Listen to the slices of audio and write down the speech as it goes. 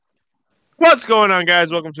What's going on,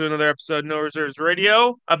 guys? Welcome to another episode of No Reserves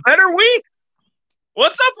Radio. A better week?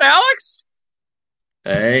 What's up, Alex?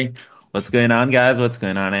 Hey, what's going on, guys? What's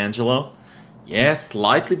going on, Angelo? Yeah,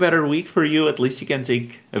 slightly better week for you. At least you can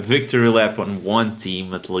take a victory lap on one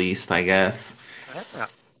team, at least, I guess. Yeah.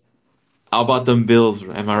 How about them Bills?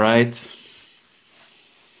 Am I right?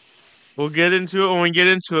 We'll get into it when we get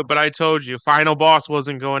into it, but I told you, final boss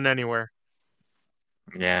wasn't going anywhere.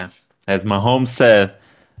 Yeah. As Mahomes said,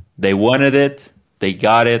 they wanted it, they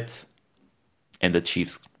got it, and the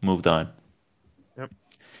Chiefs moved on. Yep.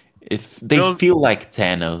 If they Bills, feel like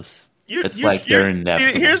Thanos, it's like you're. they're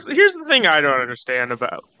inevitable. Here's the thing I don't understand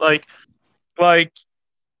about like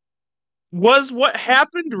was what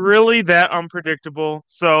happened really that unpredictable?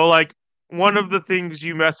 So one of the things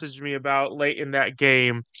you messaged me about late in that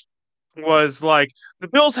game was the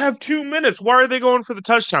Bills have 2 minutes. Why are they going for the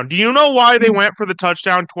touchdown? Do you know why they went for the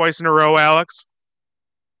touchdown twice in a row, Alex?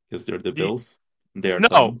 Because they're the Do you- Bills. They are no,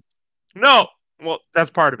 dumb. no. Well, that's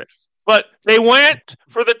part of it. But they went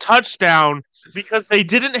for the touchdown because they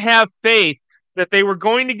didn't have faith that they were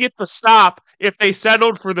going to get the stop if they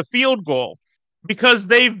settled for the field goal. Because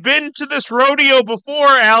they've been to this rodeo before,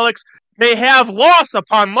 Alex. They have loss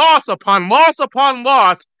upon loss upon loss upon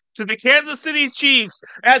loss to the Kansas City Chiefs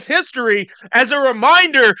as history, as a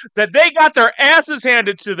reminder that they got their asses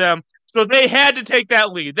handed to them. So they had to take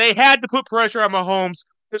that lead. They had to put pressure on Mahomes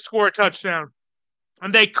to score a touchdown.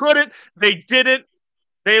 And they couldn't. They didn't.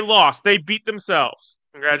 They lost. They beat themselves.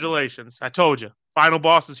 Congratulations. I told you. Final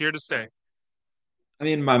boss is here to stay. I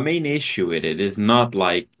mean, my main issue with it is not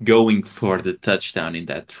like going for the touchdown in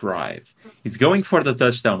that drive. It's going for the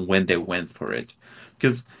touchdown when they went for it.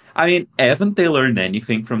 Because, I mean, haven't they learned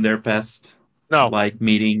anything from their past, No. like,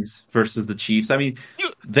 meetings versus the Chiefs? I mean,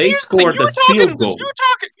 You they here's the thing. scored the field goal. You were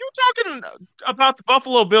talking about the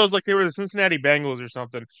Buffalo Bills like they were the Cincinnati Bengals or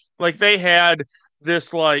something. Like they had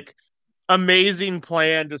this amazing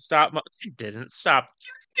plan to stop. They didn't stop.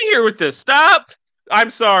 Get here with this. Stop. I'm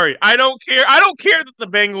sorry. I don't care. I don't care that the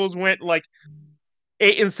Bengals went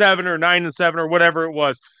 8-7 or 9-7 or whatever it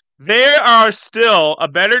was. They are still a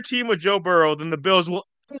better team with Joe Burrow than the Bills will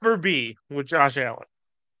ever be with Josh Allen.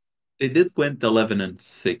 They did went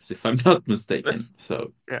 11-6, if I'm not mistaken.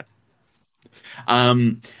 So, Yeah.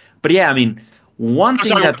 um, but yeah, I mean, one I'm thing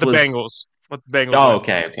sorry with that the was Bengals. What the Bengals Oh, went.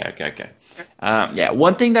 okay. Yeah,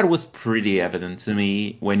 one thing that was pretty evident to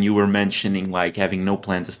me when you were mentioning like having no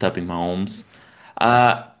plan to stop in Mahomes,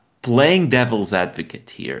 uh, playing devil's advocate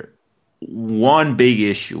here. One big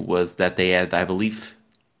issue was that they had, I believe,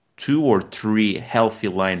 two or three healthy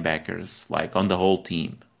linebackers like on the whole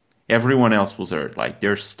team. Everyone else was hurt. Like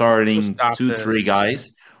they're So starting stop two, this. three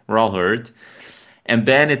guys were all hurt. And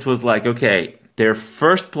then it was like, okay, their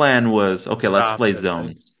first plan was, okay, let's Stop play zone.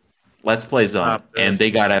 this. Let's play zone. Stop And this.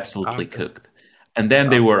 they got Stop absolutely this. cooked. And then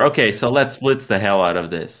they Stop were, this. okay, so let's blitz the hell out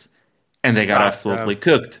of this. And they got Stop absolutely them.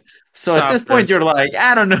 cooked. So at Stop this point, this. you're like,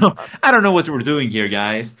 I don't know. Stop. I don't know what we're doing here,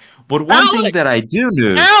 guys. But one thing that Alex! I do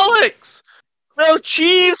know, Alex! The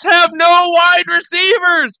Chiefs have no wide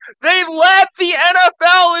receivers. They led the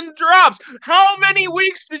NFL in drops. How many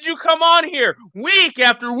weeks did you come on here, week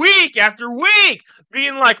after week after week,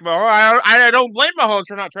 being like, "Well, I don't blame Mahomes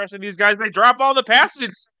for not trusting these guys. They drop all the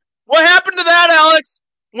passes." What happened to that, Alex?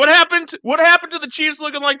 What happened to the Chiefs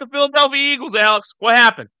looking like the Philadelphia Eagles, Alex? What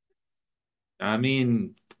happened? I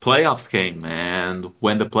mean, playoffs came, and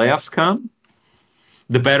when the playoffs come,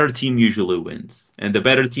 the better team usually wins. And the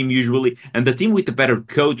team with the better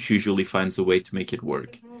coach usually finds a way to make it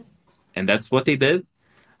work. And that's what they did.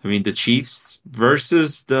 I mean, the Chiefs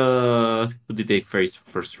versus who did they face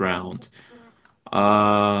first round?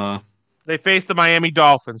 Uh, They faced the Miami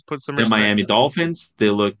Dolphins. Put some the respect Miami on Dolphins. They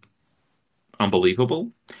look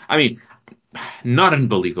unbelievable. I mean, not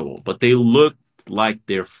unbelievable, but they looked like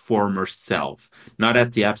their former self. Not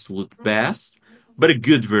at the absolute best, but a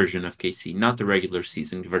good version of KC, not the regular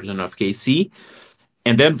season version of KC.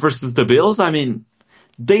 And then versus the Bills, I mean,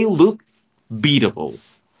 they look beatable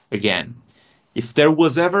again. If there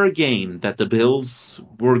was ever a game that the Bills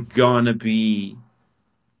were gonna be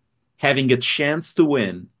having a chance to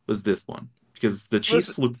win, was this one because the it. Listen,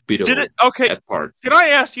 Chiefs looked did it? beatable Okay, at parts. can I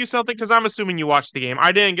ask you something? Because I'm assuming you watched the game.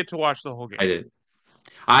 I didn't get to watch the whole game. I did.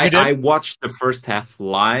 You did? I watched the first half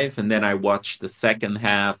live, and then I watched the second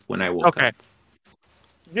half when I woke Okay. up.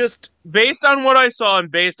 Just based on what I saw and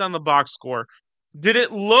based on the box score, did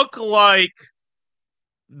it look like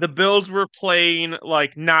the Bills were playing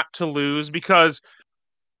not to lose? Because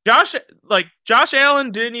Josh Josh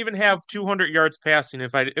Allen didn't even have 200 yards passing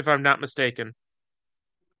if I'm not mistaken.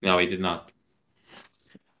 No, he did not.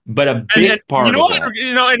 But a And big you part know of what? that.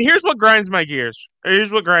 And here's what grinds my gears.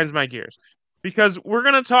 Here's what grinds my gears. Because we're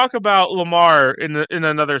gonna talk about Lamar in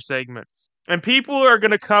another segment. And people are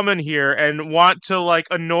gonna come in here and want to like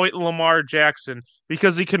anoint Lamar Jackson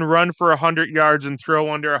because he can run for 100 yards and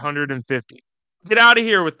throw under 150. Get out of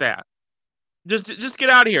here with that. Just get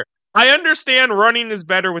out of here. I understand running is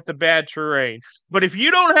better with the bad terrain, but if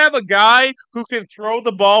you don't have a guy who can throw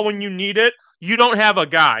the ball when you need it, you don't have a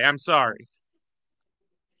guy. I'm sorry.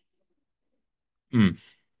 Hmm.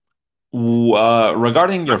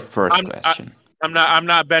 Regarding I, your first I'm I, question, I'm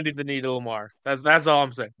not bending the knee to Lamar. That's all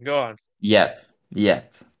I'm saying. Go on.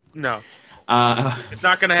 yet. No, Uh, it's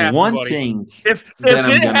not going to happen, one buddy. thing If that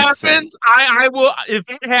I'm it gonna say. happens, I will. If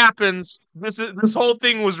it happens, this whole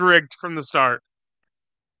thing was rigged from the start.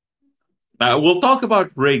 We'll talk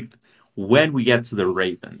about rigged when we get to the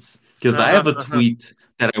Ravens, because I Uh-huh, have a uh-huh. tweet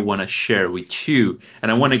that I want to share with you,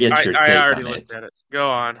 and I want to get your I take already on looked it. at it. Go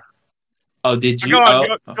on. Oh, did Go you?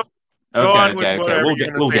 on. Oh, Go okay, on with okay, okay. whatever We'll you're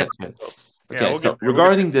get going to we'll say get about to it. the Bills. Yeah, Okay, we'll get so there. We'll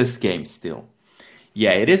get there. regarding this game, still,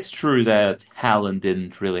 yeah, it is true that Hallen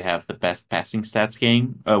didn't really have the best passing stats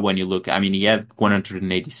game. When you look, I mean, he had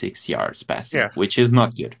 186 yards passing, Yeah, which is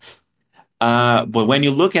not good. But when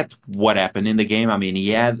you look at what happened in the game, I mean, he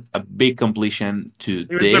had a big completion to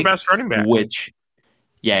he was their best Diggs, running back. which,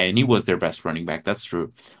 yeah, and he was their best running back. That's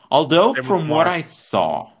true. Although, Same with from what Lamar. I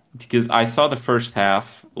saw, because I saw the first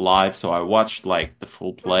half live, so I watched like the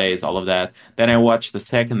full plays, all of that. Then I watched the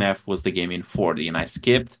second half was the game in 40, and I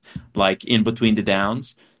skipped like in between the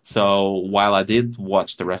downs. So while I did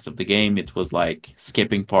watch the rest of the game, it was like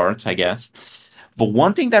skipping parts, I guess. But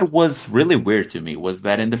one thing that was really weird to me was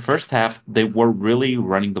that in the first half, they were really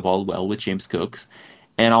running the ball well with James Cook.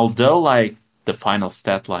 And although like the final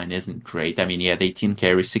stat line isn't great, I mean, he had 18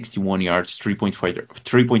 carries, 61 yards,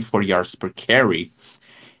 3.4 yards per carry.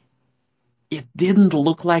 It didn't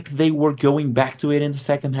look like they were going back to it in the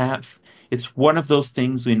second half. It's one of those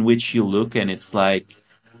things in which you look and it's like,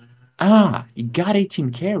 he got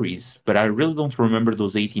 18 carries, but I really don't remember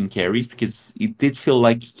those 18 carries because it did feel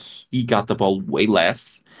like he got the ball way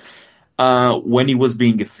less when he was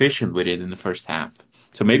being efficient with it in the first half.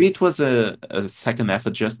 So maybe it was a second half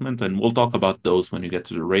adjustment, and we'll talk about those when you get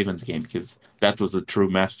to the Ravens game because that was a true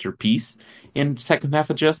masterpiece in second half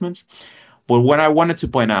adjustments. But what I wanted to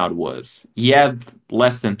point out was he had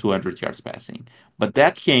less than 200 yards passing, but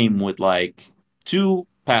that came with like two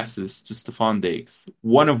passes to Stephon Diggs,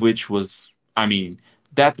 one of which was, I mean,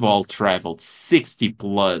 that ball traveled 60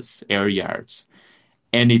 plus air yards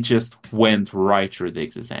and it just went right through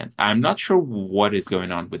Diggs' hand. I'm not sure what is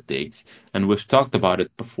going on with Diggs, and we've talked about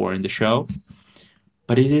it before in the show,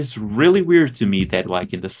 but it is really weird to me that,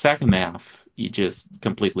 like, in the second half, he just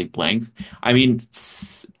completely blanked. I mean,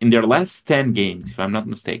 in their last 10 games, if I'm not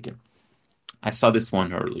mistaken, I saw this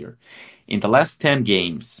one earlier. In the last 10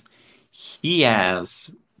 games, he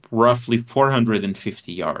has roughly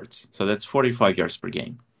 450 yards. So that's 45 yards per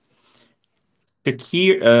game.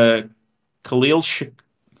 Shakir,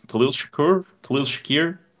 Khalil, Khalil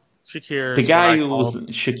Shakir, Shakir the is what guy I who call was him.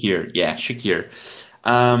 Shakir, yeah, Shakir.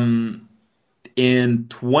 Um, in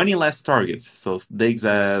 20 less targets, so Diggs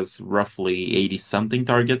has roughly 80 something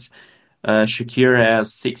targets. Shakir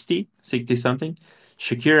has 60 something.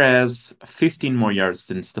 Shakir has 15 more yards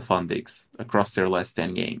than Stephon Diggs across their last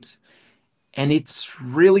 10 games. And it's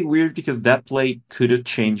really weird because that play could have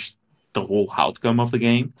changed the whole outcome of the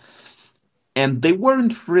game. And they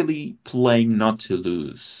weren't really playing not to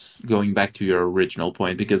lose, going back to your original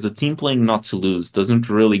point, because the team playing not to lose doesn't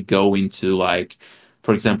really go into, like,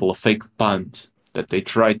 for example, a fake punt that they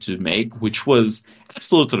tried to make, which was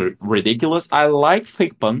absolutely ridiculous. I like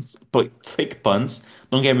fake punts, but fake punts,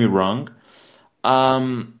 don't get me wrong.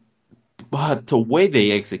 Um, but the way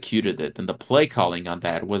they executed it and the play calling on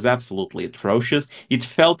that was absolutely atrocious. It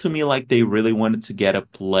felt to me like they really wanted to get a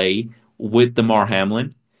play with Damar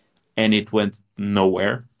Hamlin and it went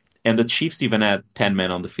nowhere. And the Chiefs even had 10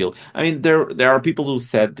 men on the field. I mean, there are people who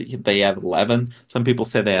said they had 11. Some people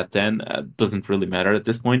said they had 10. Doesn't really matter at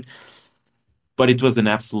this point. But it was an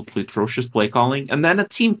absolutely atrocious play calling. And then a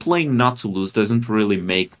team playing not to lose doesn't really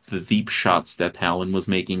make the deep shots that Hallen was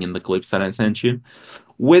making in the clips that I sent you.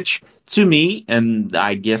 Which, to me, and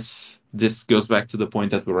I guess this goes back to the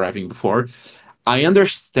point that we were having before, I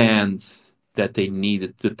understand that they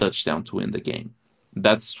needed the touchdown to win the game.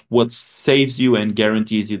 That's what saves you and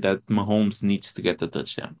guarantees you that Mahomes needs to get the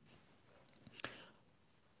touchdown.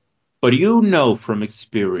 But you know from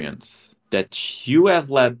experience that you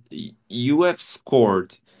have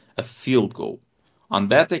scored a field goal on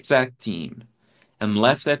that exact team and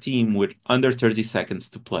left that team with under 30 seconds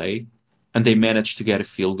to play. and they managed to get a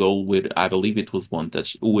field goal with, I believe it was one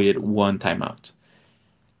touch with one timeout.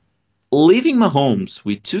 Leaving Mahomes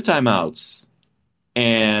with two timeouts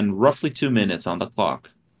and roughly 2 minutes on the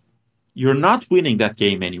clock, you're not winning that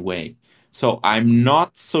game anyway. So I'm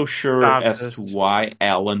not so sure Stop as to this. why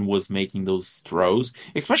Allen was making those throws,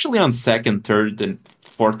 especially on second, third, and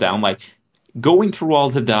fourth down. Like going through all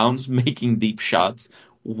the downs, making deep shots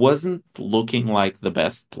wasn't looking like the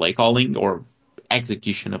best play calling or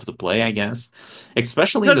execution of the play, I guess.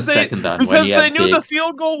 Especially in the Because they second down when he because they had knew the Diggs.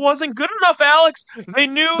 field goal wasn't good enough, Alex. They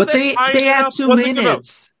knew But that they tying it had up two wasn't good enough.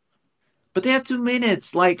 minutes. But they had 2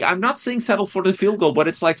 minutes. Like, I'm not saying settle for the field goal, but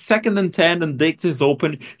it's like second and 10 and Diggs is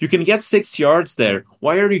open. You can get 6 yards there.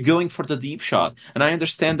 Why are you going for the deep shot? And I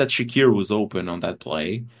understand that Shakir was open on that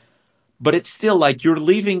play, but it's still like you're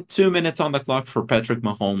leaving 2 minutes on the clock for Patrick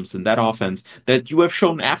Mahomes and that offense that you have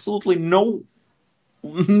shown absolutely no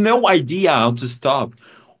idea how to stop.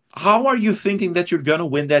 How are you thinking that you're gonna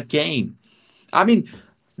win that game? I mean,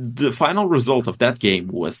 the final result of that game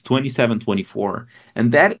was 27-24,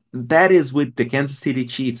 and that is with the Kansas City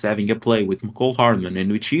Chiefs having a play with McCole Hardman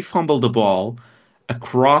in which he fumbled the ball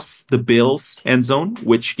across the Bills end zone,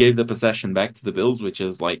 which gave the possession back to the Bills, which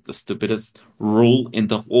is like the stupidest rule in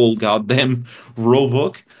the whole goddamn rule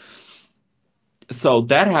book. So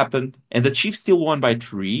that happened, and the Chiefs still won by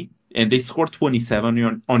three, and they scored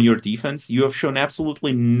 27 on your defense. You have shown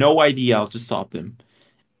absolutely no idea how to stop them,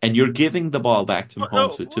 and you're giving the ball back to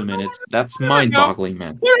Mahomes with 2 minutes. That's Now, mind-boggling,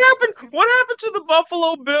 man. what happened? What happened to the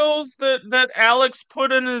Buffalo Bills that Alex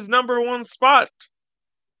put in his number one spot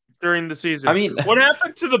during the I season? mean, What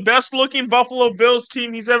happened to the best looking Buffalo Bills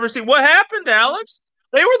team he's ever seen? What happened, Alex?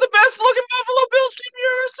 They were the best looking Buffalo Bills team you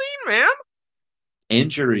ever seen, man.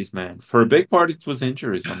 injuries, man. For a big part, it was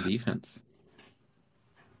injuries on defense.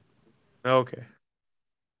 Okay.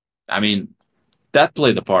 I mean, that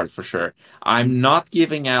played a part for sure. I'm not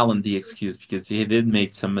giving Allen the excuse because he did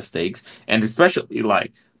make some mistakes, and especially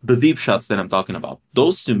like the deep shots that I'm talking about.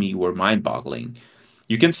 Those to me were mind-boggling.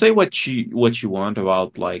 You can say what you want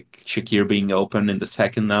about like Shakir being open in the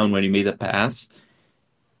second down when he made a pass.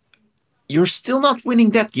 You're still not winning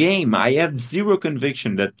that game. I have zero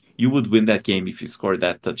conviction that you would win that game if you scored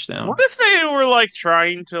that What touchdown. if they were like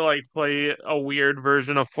trying to like play a weird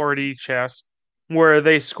version of 4D chess where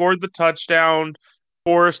they scored the touchdown,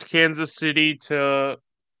 forced Kansas City to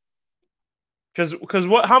because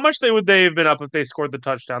what how much would they have been up if they scored the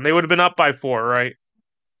touchdown? They would have been up by four, right?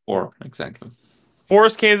 Or exactly.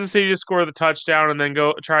 Force Kansas City to score the touchdown and then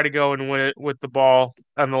go try to go and win it with the ball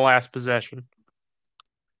on the last possession.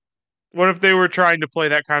 What if they were trying to play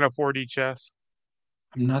that kind of 4D chess?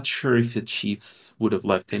 I'm not sure if the Chiefs would have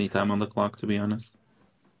left any time on the clock, to be honest.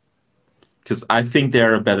 Because I think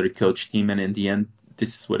they're a better coach team, and in the end,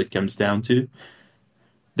 this is what it comes down to.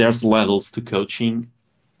 There's levels to coaching,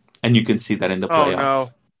 and you can see that in the Oh playoffs. no.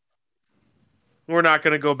 We're not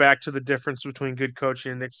going to go back to the difference between good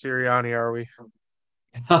coaching and Nick Sirianni, are we?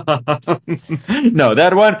 No,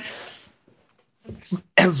 that one,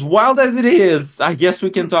 as wild as it is, I guess we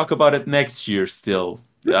can talk about it next year still.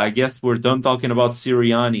 I guess we're done talking about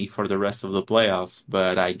Sirianni for the rest of the playoffs,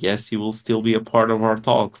 but I guess he will still be a part of our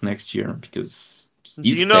talks next year because Do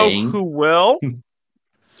he's you know staying. who will?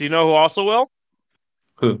 Do you know who also will?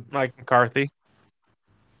 Who? Mike McCarthy.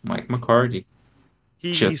 Mike McCarty.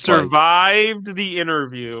 He Just like survived the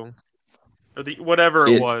interview or the whatever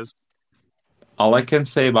it it. was. All I can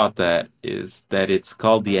say about that is that it's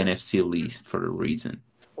called the NFC least for a reason.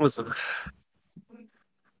 Listen,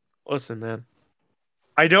 listen, man.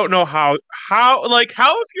 I don't know how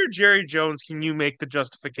if you're Jerry Jones, can you make the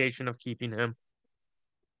justification of keeping him?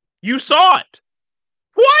 You saw it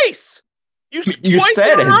twice. You Twice in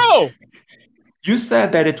said a it. row. You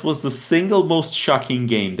said that it was the single most shocking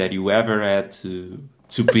game that you ever had to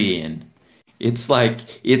be in. It's like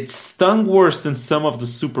it stung worse than some of the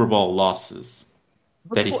Super Bowl losses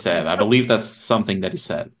The, that he pl- said. I the believe that's something that he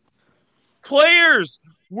said. players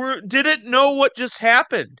didn't know what just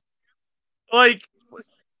happened. Like,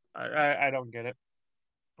 I don't get it.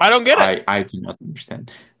 I don't get it. I do not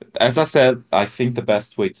understand. As I said, I think the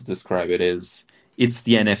best way to describe it is it's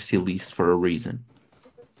the NFC least for a reason.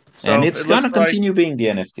 And So it's it looks gonna like continue being the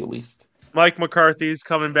NFC least. Mike McCarthy's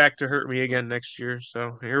coming back to hurt me again next year.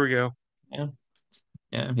 So here we go. Yeah.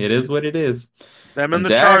 Yeah, it is what it is. Them and And the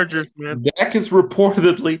Dak Chargers, man. Dak is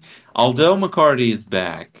reportedly, although McCarty is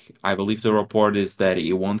back, I believe the report is that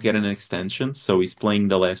he won't get an extension, so he's playing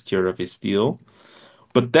the last year of his deal.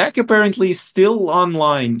 But Dak apparently is still in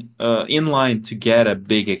line to get a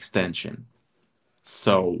big extension.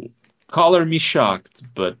 So color me shocked,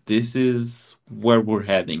 but this is where we're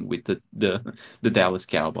heading with the Dallas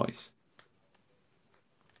Cowboys.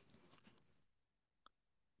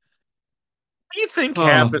 do you think Oh,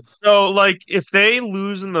 happened? So, like, if they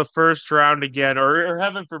lose in the first round again, or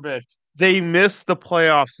heaven forbid, they miss the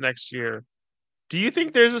playoffs next year, do you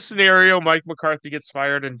think there's a scenario Mike McCarthy gets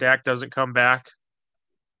fired and Dak doesn't come back?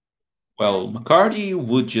 well, McCarty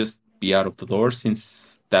would just be out of the door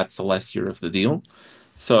since that's the last year of the deal.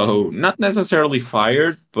 So, not necessarily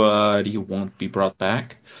fired, but he won't be brought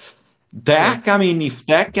back. Yeah. Dak, I mean, if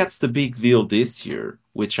Dak gets the big deal this year,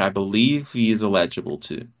 which I believe he is eligible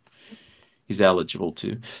to, he's eligible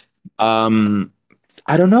to. Um,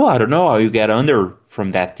 I don't know. I don't know how you get under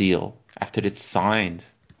from that deal after it's signed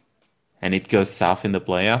and it goes south in the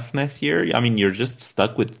playoffs next year. I mean, you're just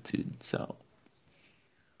stuck with the dude. So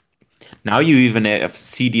now you even have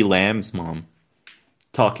CD Lamb's mom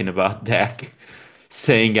talking about Dak,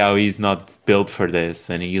 saying how he's not built for this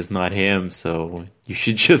and he's not him. So you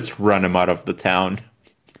should just run him out of the town.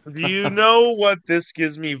 Do you know what this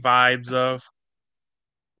gives me vibes of?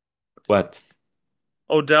 What?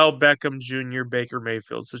 Odell Beckham Jr. Baker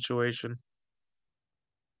Mayfield situation.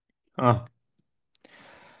 Huh.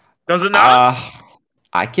 Does it not? Uh,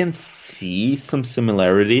 I can see some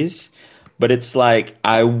similarities, but it's like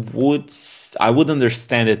I would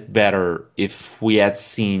understand it better if we had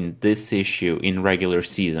seen this issue in regular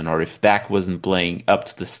season or if Dak wasn't playing up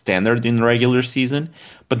to the standard in regular season.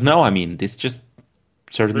 But no, I mean, this just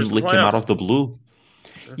There's the certainly came out playoffs. of the blue.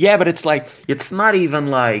 Yeah, but it's like it's not even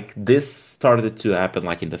like this started to happen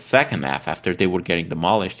like in the second half after they were getting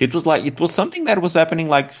demolished. It was like it was something that was happening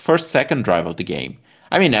like first second drive of the game.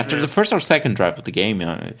 I mean, after Yeah. the first or second drive of the game,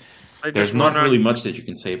 They just there's weren't not on. really much that you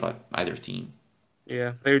can say about either team.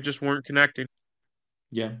 Yeah, they just weren't connecting.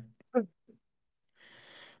 Yeah.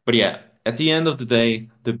 But yeah, at the end of the day,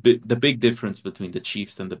 the big difference between the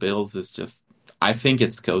Chiefs and the Bills is just I think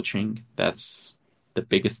it's coaching. That's the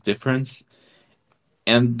biggest difference.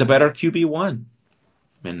 And the better QB won.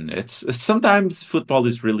 And it's sometimes football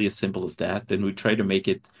is really as simple as that, and we try to make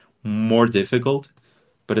it more difficult.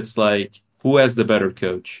 But it's like, who has the better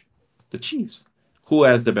coach? The Chiefs. Who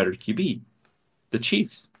has the better QB? The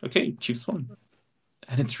Chiefs. Okay, Chiefs won.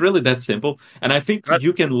 And it's really that simple. And I think But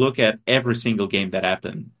you can look at every single game that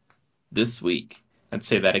happened this week and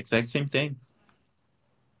say that exact same thing.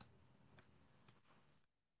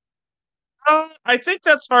 I think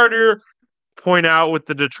that's harder to point out with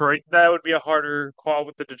the Detroit. That would be a harder call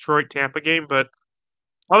with the Detroit Tampa game. But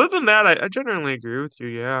other than that, I generally agree with you.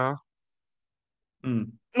 Yeah. Hmm.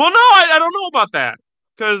 Well, no, I don't know about that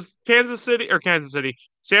because Kansas City,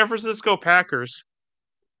 San Francisco Packers.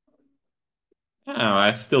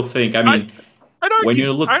 I still think, I I mean, when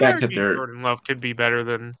you look I'd back at argue their Jordan Love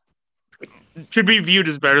could be viewed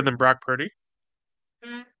as better than Brock Purdy.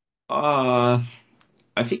 uh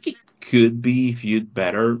I think it could be viewed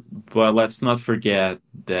better, but let's not forget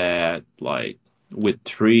that, like, with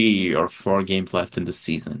 3 or 4 games left in the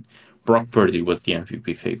season, Brock Purdy was the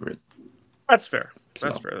MVP favorite. That's fair.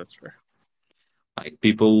 That's So, fair. That's fair. like,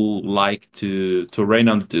 people like to rain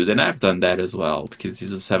on the dude, and I've done that as well because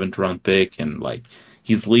he's a seventh round pick, and like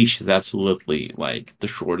his leash is absolutely like the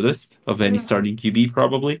shortest of any starting QB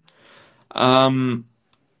probably. Um,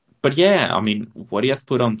 But yeah, I mean, what he has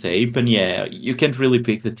put on tape, and yeah, you can't really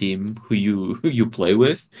pick the team who you play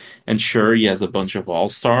with. And sure, he has a bunch of all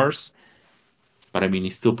stars, but I mean,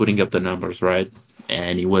 he's still putting up the numbers, right?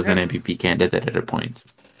 And he was Yeah, an MVP candidate at a point.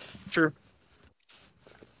 true.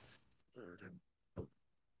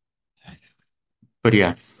 But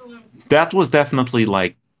yeah, that was definitely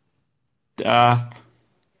like, uh,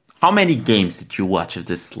 how many games did you watch of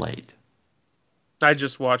this slate? I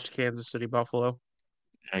just watched Kansas City Buffalo.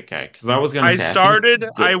 Okay, because I was gonna say, I think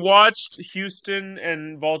I the watched Houston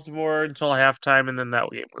and Baltimore until halftime, and then that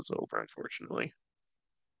game was over, unfortunately.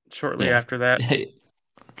 Shortly yeah. after that.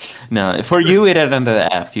 No, for you it ended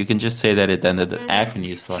at F. You can just say that it ended at F, and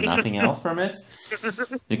you saw nothing else from it.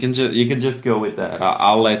 You can just go with that.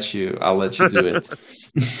 I'll let you do it.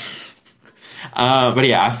 But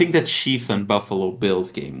yeah, I think that Chiefs and Buffalo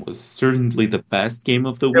Bills game was certainly the best game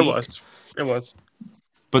of the It was. week. It was.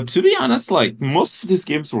 But to be honest, like most of these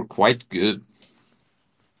games were quite good,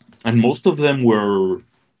 and most of them were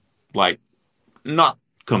like not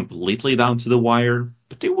completely down to the wire,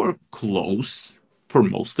 but they were close for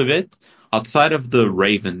most of it. Outside of the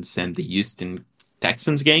Ravens and the Houston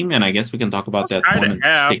Texans game, and I guess we can talk It about was that tied one at and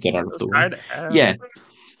half. take it out It of was the way. tied at half. Yeah,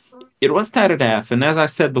 it was tied at half, and as I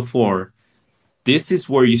said before, this is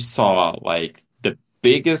where you saw like the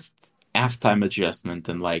biggest halftime adjustment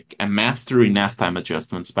and like a mastery in halftime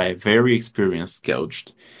adjustments by a very experienced coach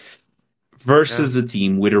Yeah. versus a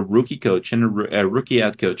team with a rookie coach and a rookie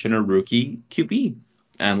head coach and a rookie QB.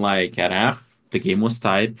 And like at half, the game was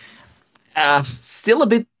tied. Still a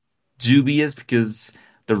bit dubious because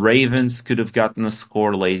the Ravens could have gotten a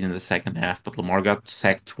score late in the second half, but Lamar got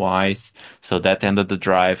sacked twice, so that ended the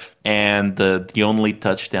drive. And the only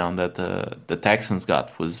touchdown that the Texans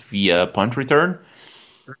got was via punt return.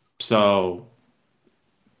 So,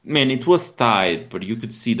 man, it was tied, but you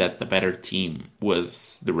could see that the better team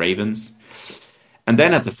was the Ravens. And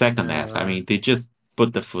then at the second half, I Uh, mean, they just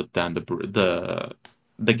put the foot down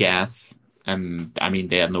the gas, and I mean,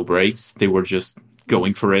 they had no brakes. They were just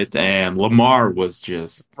going for it, and Lamar was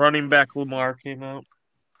just, Running back Lamar came out.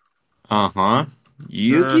 uh-huh.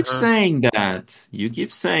 You keep Uh-huh. saying that. You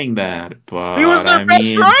keep saying that, He was but their I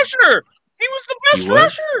best mean, rusher. He was the he best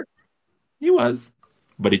was, rusher. he was,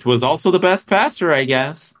 but it was also the best passer, I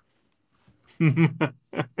guess.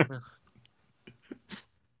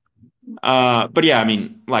 But yeah, I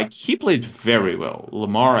mean, like he played very well.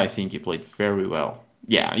 Lamar, I think he played very well.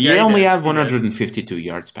 Yeah, Yeah, he he only did. had He did. 152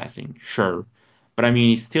 yards passing, sure. But I mean,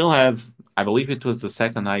 he still had, I believe it was the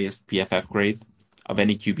second highest PFF grade of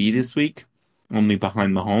any QB this week, only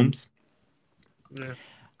behind Mahomes. Yeah,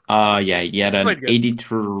 Yeah, he had he an played good.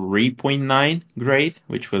 83.9 grade,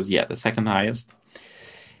 which was, yeah, the second highest.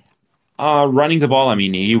 Running the ball, I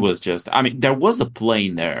mean, he was just, I mean, there was a play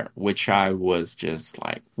in there, which I was just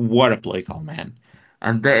like, what a play call, man.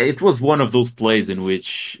 And it was one of those plays in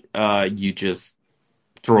which you just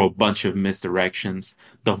throw a bunch of misdirections.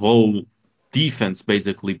 The whole defense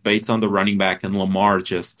basically baits on the running back, and Lamar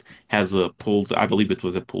just has a pulled, I believe it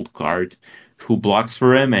was a pulled guard, who blocks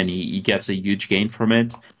for him, and he gets a huge gain from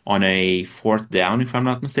it on a fourth down, if I'm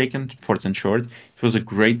not mistaken, fourth and short. It was a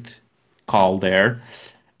great call there.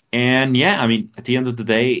 And yeah, I mean, at the end of the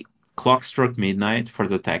day, clock struck midnight for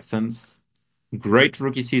the Texans. Great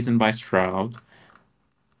rookie season by Stroud,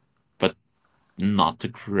 but not the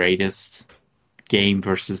greatest game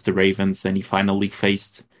versus the Ravens. And he finally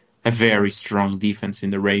faced a very strong defense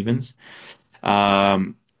in the Ravens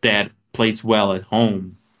that plays well at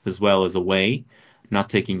home as well as away. Not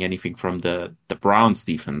taking anything from the Browns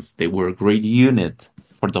defense. They were a great unit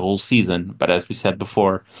for the whole season, but as we said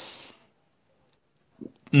before,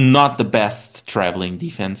 not the best traveling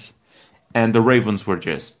defense. And the Ravens were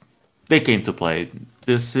just they came to play.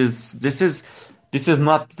 This is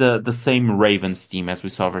not the same Ravens team as we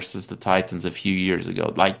saw versus the Titans a few years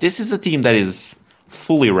ago. Like this is a team that is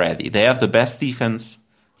fully ready. They have the best defense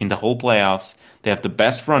in the whole playoffs. They have the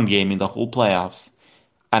best run game in the whole playoffs.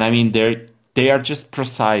 And I mean they are just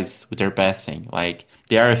precise with their passing. Like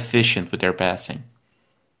they are efficient with their passing.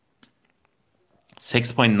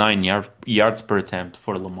 6.9 yards per attempt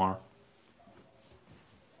for Lamar.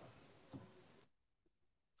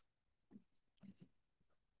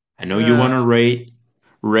 I know you want to Uh,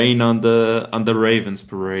 rain on the Ravens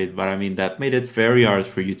parade, but I mean that made it very hard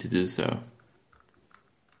for you to do so.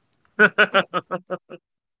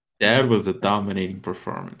 That was a dominating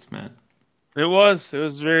performance, man. it was. It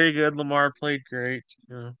was very good. Lamar played great.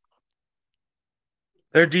 Yeah.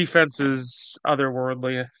 Their defense is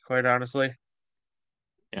otherworldly, quite honestly.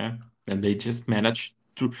 Yeah, and they just managed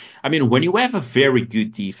to. I mean, when you have a very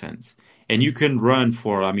good defense and you can run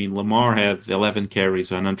for, I mean, Lamar has 11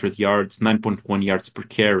 carries, 100 yards, 9.1 yards per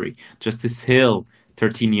carry. Justice Hill,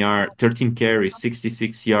 13 carries,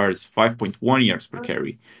 66 yards, 5.1 yards per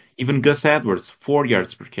carry. Even Gus Edwards, 4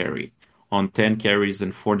 yards per carry on 10 carries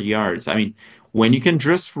and 40 yards. I mean, when you can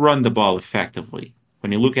just run the ball effectively,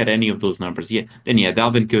 when you look at any of those numbers, yeah, then yeah,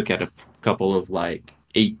 Dalvin Cook had a couple of like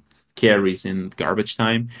 8 carries in garbage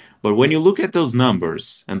time. But when you look at those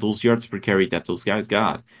numbers and those yards per carry that those guys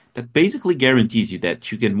got, that basically guarantees you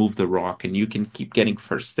that you can move the rock and you can keep getting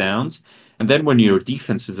first downs. And then when your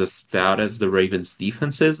defense is as stout as the Ravens'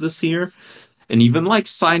 defense is this year, and even like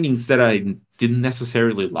signings that I didn't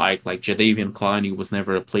necessarily like Jadavian Clowney was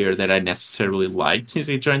never a player that I necessarily liked since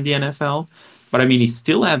he joined the NFL. But I mean, he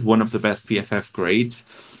still had one of the best PFF grades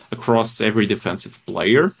across every defensive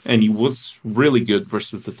player, and he was really good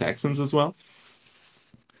versus the Texans as well.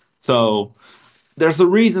 So there's a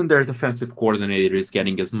reason their defensive coordinator is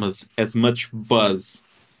getting as much buzz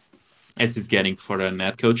as he's getting for the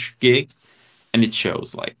net coach gig, and it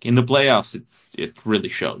shows. Like in the playoffs, it really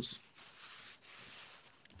shows.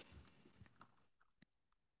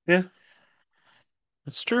 Yeah,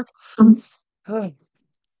 it's true.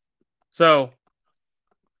 So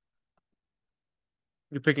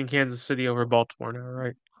you're picking Kansas City over Baltimore now,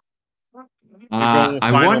 right? You're going with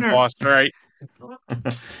I final wonder. boss, right?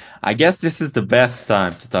 I guess this is the best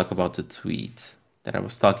time to talk about the tweet that I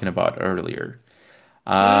was talking about earlier.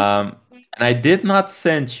 Uh, And I did not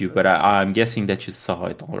send you, but I'm guessing that you saw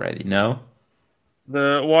it already. No?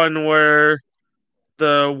 the one where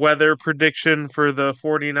the weather prediction for the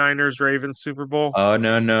 49ers Ravens Super Bowl? Oh,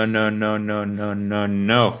 no, no, no, no, no, no, no,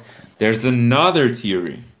 no. There's another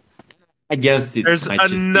theory. I guess it There's might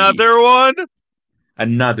just be another one.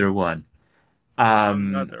 another one.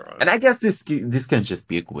 Another one. And I guess this can just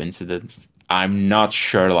be a coincidence. I'm not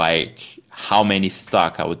sure like how many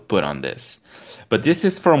stock I would put on this. But this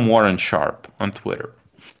is from Warren Sharp on Twitter.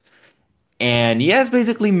 And he has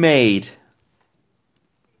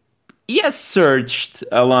searched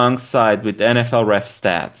alongside with NFL Ref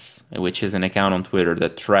Stats, which is an account on Twitter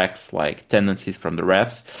that tracks like tendencies from the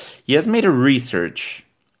refs. He has made a research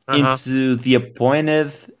Uh-huh. into the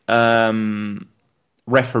appointed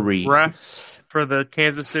referee Refs for the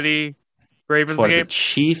Kansas City Ravens for the game.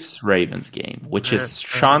 Chiefs Ravens game, which is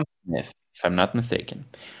Uh-huh. Sean Smith, if I'm not mistaken.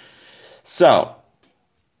 So,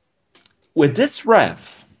 with this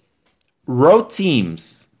ref, road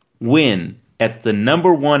teams win at the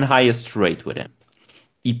number one highest rate with him.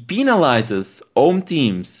 He penalizes home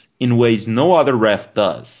teams in ways no other ref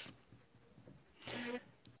does.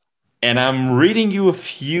 And I'm reading you a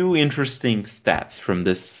few interesting stats from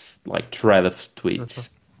this like thread of Uh-huh. tweets.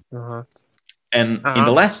 Uh-huh. And in the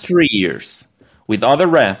Uh-huh. last 3 years, with other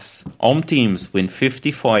refs, home teams win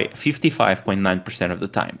 55.9% of the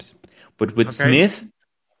times. But with Okay. Smith,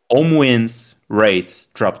 home wins rates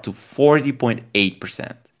dropped to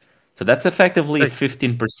 40.8%. So that's effectively a Like,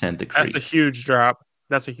 15% that's a decrease. huge drop.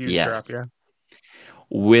 That's a huge drop, Yes. yeah.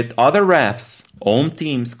 With other refs, home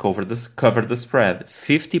teams cover the spread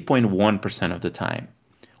 50.1% of the time.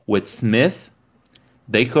 With Smith,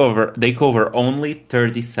 they cover only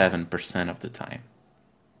 37% of the time.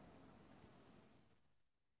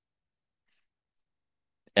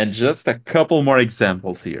 And just a couple more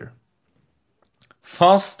examples here.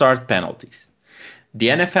 False start penalties. The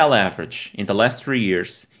NFL average in the last 3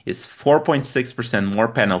 years is 4.6% more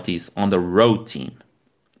penalties on the road team,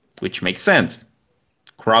 which makes sense.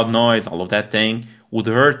 Crowd noise, all of that thing would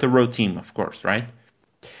hurt the road team, of course, right?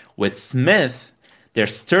 With Smith,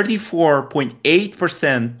 there's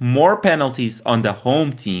 34.8% more penalties on the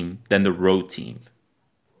home team than the road team.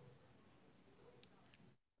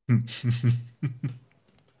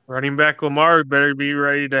 Running back Lamar better be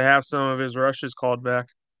ready to have some of his rushes called back.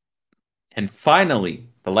 And finally,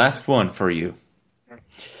 the last one for you.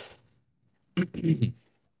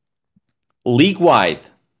 League wide,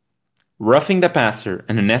 roughing the passer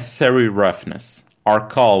and unnecessary roughness are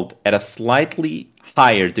called at a slightly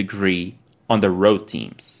higher degree on the road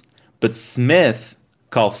teams. But Smith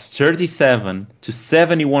calls 37 to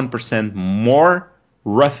 71% more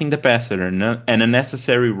roughing the passer and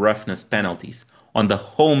unnecessary roughness penalties on the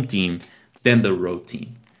home team than the road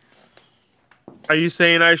team. Are you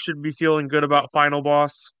saying I should be feeling good about Final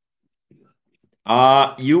Boss?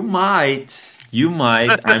 You might. You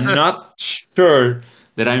might. I'm not sure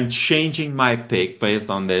that I'm changing my pick based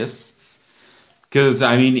on this. Because,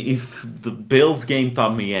 I mean, if the Bills game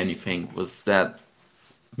taught me anything, was that,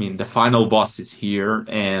 I mean, the final boss is here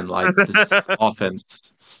and, like, this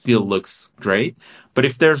offense still looks great. But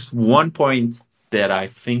if there's one point that I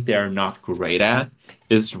think they're not great at,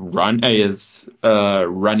 is running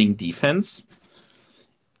defense.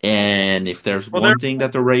 And if there's Well, they're one thing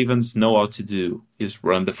that the Ravens know how to do, is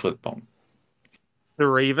run the football. the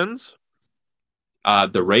Ravens.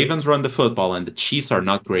 The Ravens run the football, and the Chiefs are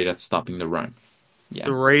not great at stopping the run. Yeah.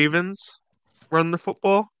 The Ravens run the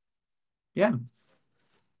football. Yeah.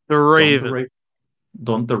 The Don't the Ravens. Ra-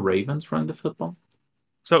 don't the Ravens run the football?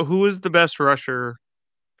 So who is the best rusher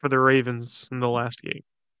for the Ravens in the last game?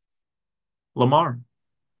 Lamar.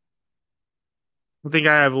 I think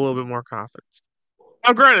I have a little bit more confidence.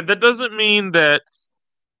 Now, granted, that doesn't mean that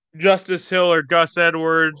Justice Hill or Gus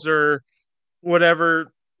Edwards or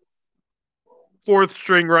whatever fourth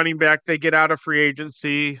string running back they get out of free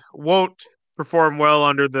agency won't perform well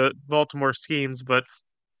under the Baltimore schemes, but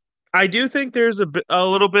I do think there's a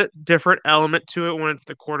little bit different element to it when it's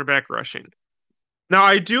the quarterback rushing. Now,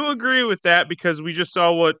 I do agree with that because we just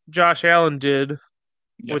saw what Josh Allen did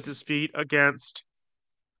with his Yes. feet against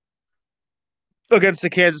the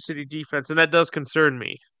Kansas City defense, and that does concern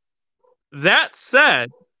me. That said,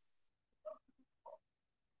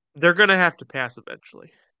 they're going to have to pass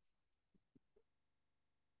eventually.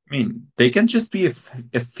 I mean, they can just be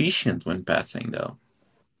efficient when passing, though.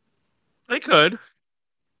 They could,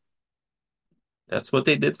 That's what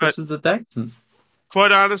they did but versus the Texans.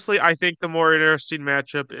 quite honestly, I think the more interesting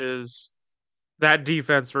matchup is that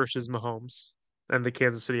defense versus Mahomes and the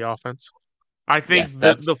Kansas City offense. I Yes, think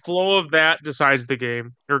that's the flow of that decides the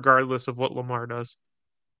game, regardless of what Lamar does.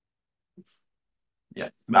 yeah.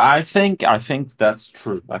 I think that's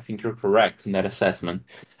true. I think you're correct in that assessment.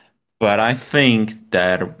 But I think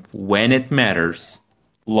that when it matters,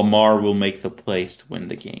 Lamar will make the plays to win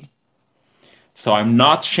the game. So I'm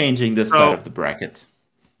not changing this side So, of the bracket.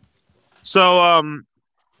 so,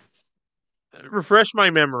 refresh my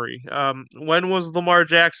memory. When was Lamar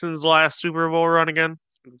Jackson's last Super Bowl run again?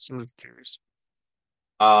 I'm just curious.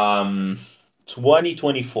 Um,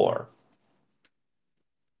 2024.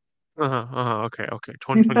 Okay, okay.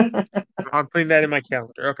 2024. I'm putting that in my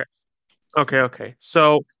calendar. Okay. Okay, okay.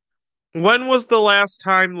 So, when was the last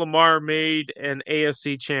time Lamar made an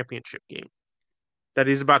AFC championship game that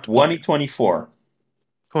he's about to play? 2024.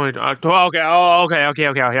 20, okay. Oh, okay, okay,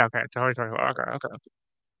 okay, okay, okay. 2024. Okay, okay.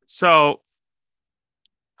 So,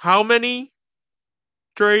 how many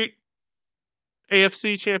straight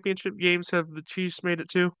AFC championship games have the Chiefs made it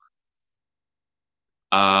to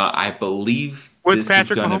I believe with this is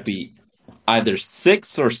Patrick gonna Mahomes? be either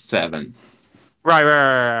 6 or 7. Right, right,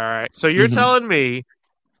 right, right, right. So you're Mhm. telling me,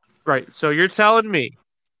 right? So you're telling me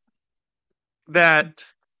that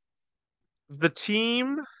the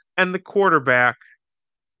team and the quarterback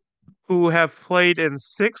who have played in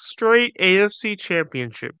six straight AFC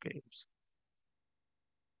championship games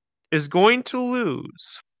is going to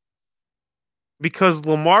lose because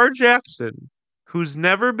Lamar Jackson, who's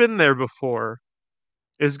never been there before,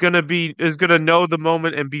 is gonna know the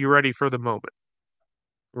moment and be ready for the moment.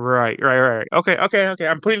 Right, right, right. Okay, okay, okay.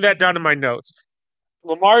 I'm putting that down in my notes.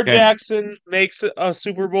 Lamar Okay. Jackson makes a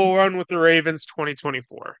Super Bowl run with the Ravens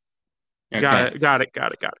 2024. Got Okay. it, got it,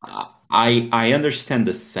 got it, got it. I understand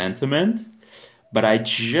the sentiment, but I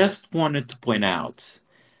just wanted to point out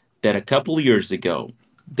that a couple years ago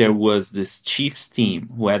there was this Chiefs team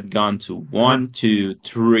who had gone to Uh-huh. 1, 2,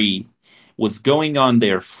 3, was going on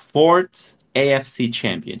their fourth AFC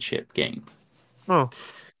championship game Oh,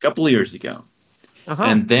 a couple years ago. uh-huh.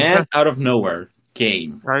 And then Okay. out of nowhere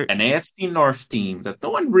came Right, an AFC North team that no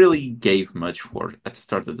one really gave much for at the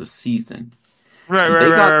start of the season. right, And right,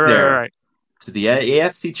 they got right, right, there right, to the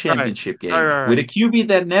AFC right, right, Championship right, game right, with a QB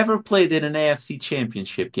that never played in an AFC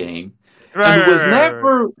Championship game and right, who was right,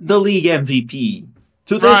 never the league MVP.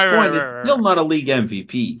 To this right, point, right, it's right, still not a league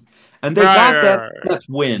MVP. And they right, got right, that, right, right. that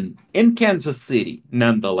win in Kansas City, Uh-huh.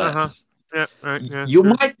 nonetheless. Yeah, right, yeah, You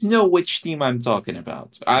yeah, might know which team I'm talking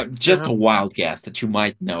about. Just uh-huh. a wild guess that you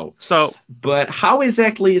might know. So But how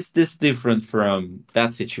exactly is this different from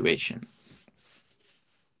that situation?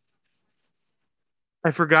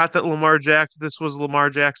 I forgot that this was Lamar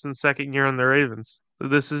Jackson's second year on the Ravens.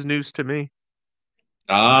 This is news to me.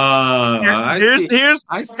 Here, Ah, I here's see. here's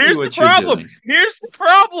I see here's the what you're problem. doing. Here's the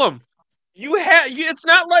problem. It's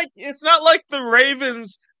not like the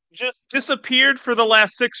Ravens just disappeared for the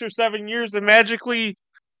last 6 or 7 years and magically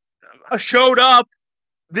showed up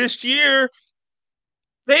this year.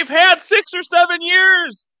 They've had 6 or 7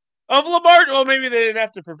 years of Lamar. Well, maybe they didn't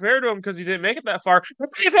have to prepare to him because he didn't make it that far. But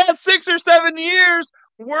they've had 6 or 7 years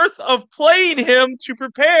worth of playing him to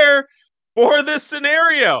prepare for this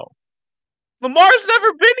scenario. Lamar's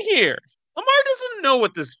never been here. Lamar doesn't know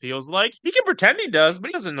what this feels like. He can pretend he does, but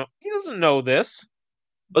he doesn't know. He doesn't know this.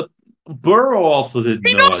 But Burrow also didn't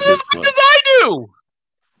He know knows how it as this much was. as I do.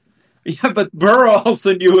 Yeah, but Burrow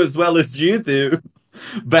also knew as well as you do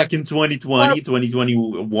back in Uh, 2020,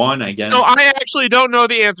 2021, I no, guess. I actually don't know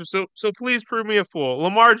the answer. So please prove me a fool.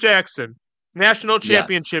 Lamar Jackson, national Yes.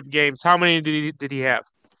 championship games. How many did he have?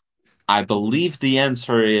 I believe the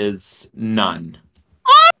answer is none.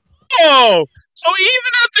 Oh, so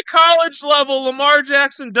even at the college level, Lamar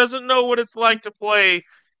Jackson doesn't know what it's like to play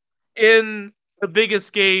in the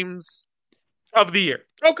biggest games of the year.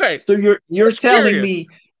 Okay, So you're just telling curious. me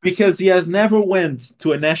because he has never went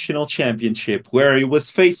to a national championship where he was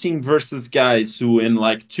facing versus guys who in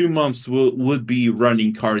like 2 months would be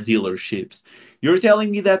running car dealerships. You're telling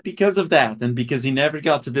me that because of that and because he never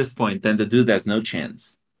got to this point, then the dude has no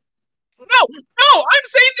chance. No, no, I'm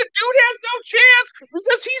saying the dude has no chance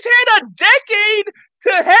because he's had a decade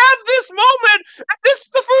to have this moment, and this is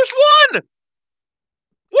the first one.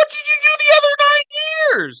 What did you do the other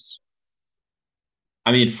 9 years?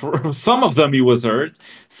 I mean, for some of them he was hurt.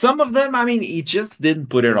 Some of them, I mean, he just didn't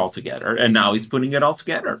put it all together, and now he's putting it all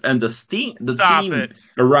together. And the Stop team it.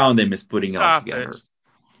 around him is putting it all Stop it. together.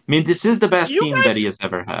 I mean, this is the best You team that he guys, has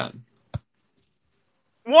ever had.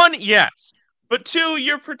 one, yes. But two,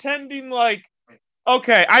 you're pretending like,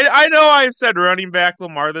 okay, I know I've said running back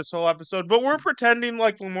Lamar this whole episode, but we're pretending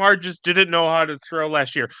like Lamar just didn't know how to throw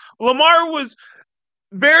last year. Lamar was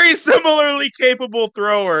very similarly capable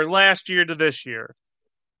thrower last year to this year.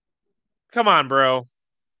 Come on, bro.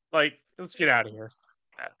 Like, let's get out of here.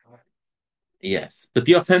 Yes, but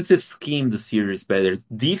the offensive scheme this year is better.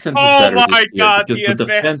 Defense is Oh better this my year God, because the the offensive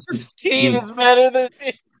defensive scheme scheme. is better than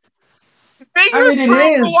me. I Fingers mean, it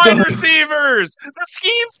prove the is wide though. receivers. The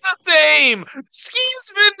scheme's the same.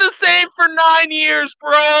 Scheme's been the same for 9 years,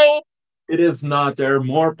 bro. It is not. They're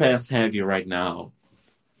more pass heavy right now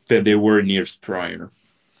than they were in years prior.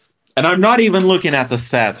 And I'm not even looking at the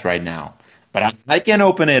stats right now, but I can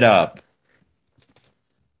open it up.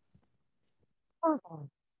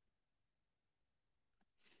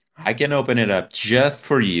 I can open it up just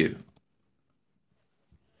for you.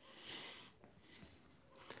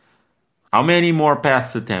 How many more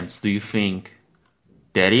pass attempts do you think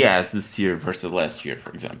that he has this year versus last year,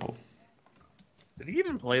 for example? Did he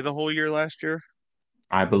even play the whole year last year?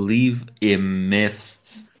 I believe he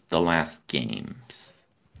missed the last games,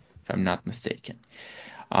 if I'm not mistaken.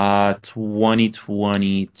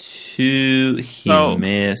 2022, he So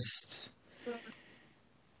missed.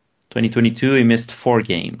 2022, he missed 4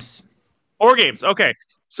 games. 4 games. Okay.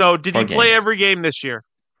 So did he Four play games. every game this year?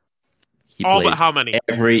 He All but played how many?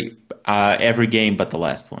 every game but the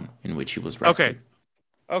last one in which he was Okay. rested.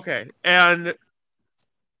 Okay. And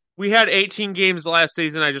we had 18 games last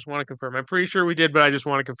season. I just want to confirm. I'm pretty sure we did, but I just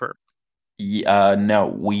want to confirm. No,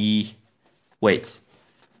 we wait.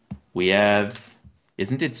 We have,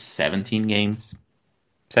 isn't it 17 games?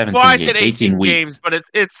 Well, 17 I said games, 18 18 games, weeks. but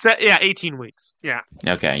it's 18 weeks. Yeah.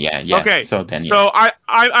 Okay, yeah. Okay. So then, yeah. So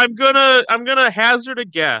I'm gonna hazard a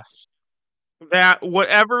guess that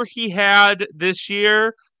whatever he had this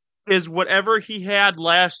year is whatever he had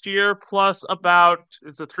last year plus about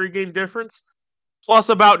it's a 3 game difference plus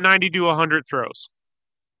about 90 to 100 throws.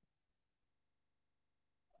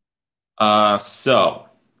 So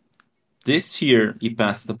this year he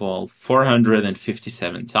passed the ball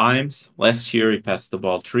 457 times. Last year he passed the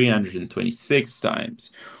ball 326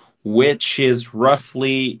 times, which is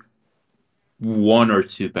roughly 1 or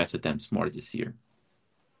 2 pass attempts more this year.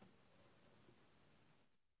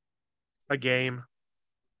 A game.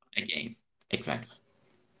 A game. Exactly.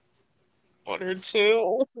 1 or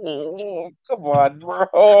 2. Oh, come on,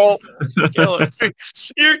 bro. You're killing me.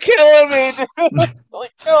 You're killing me, dude.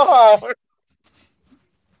 Like, come on.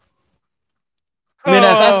 I mean,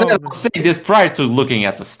 as I said, I Oh. was saying this prior to looking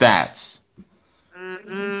at the stats.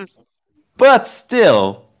 Mm-mm. But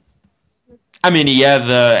still, I mean, he had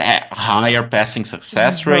a higher passing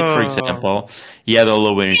success rate, for Oh. example. He had a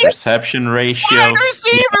lower interception Wide ratio. He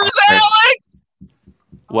receivers, had Alex.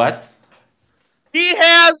 what? He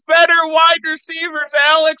has better wide receivers,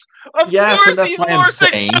 Alex. Of Yes, and course, that's he's why I'm more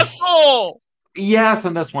saying. successful. Yes,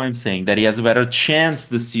 and that's why I'm saying that he has a better chance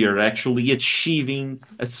this year of actually achieving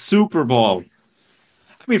a Super Bowl.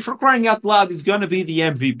 I mean, for crying out loud, he's going to be the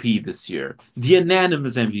MVP this year. The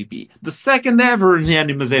unanimous MVP. The second ever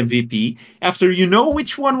unanimous MVP. After you know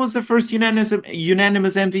which one was the first unanimous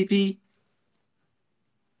MVP?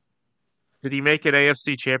 Did he make an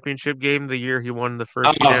AFC Championship game the year he won the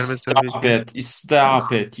first Oh, unanimous stop MVP? it. You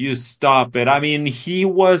stop it. You stop it. I mean, he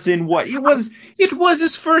was in what? It was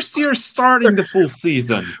his first year starting the full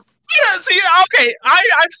season. Yeah, see, okay,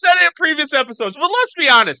 I've said it in previous episodes, but let's be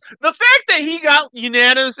honest. The fact that he got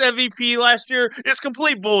unanimous MVP last year is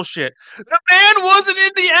complete bullshit. The man wasn't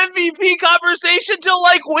in the MVP conversation till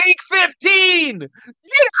like week 15.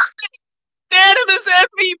 Unanimous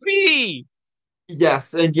MVP.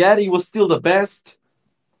 Yes, and yet he was still the best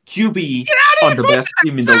QB Get out on of the best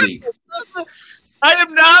team in the league. here! I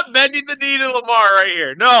am not bending the knee to Lamar right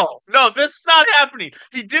here. No, this is not happening.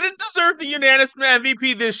 He didn't deserve the unanimous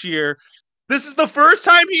MVP this year. This is the first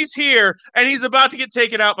time he's here, and he's about to get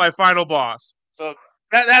taken out by Final Boss. So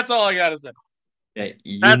that's all I gotta say. Yeah,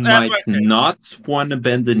 you That's might my take. not want to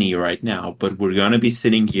bend the knee right now, but we're going to be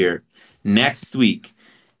sitting here next week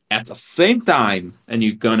at the same time, and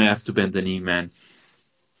you're going to have to bend the knee, man.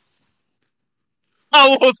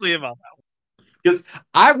 Oh, we'll see about that. Because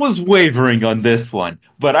I was wavering on this one,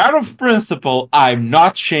 but out of principle, I'm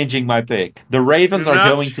not changing my pick. The Ravens You're are not.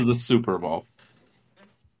 going to the Super Bowl.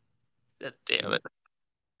 Damn it!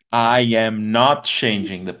 I am not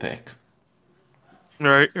changing the pick.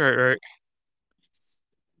 Right.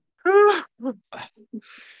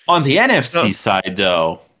 On the NFC the, side,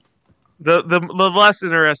 though, the less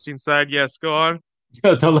interesting side, yes. Go on.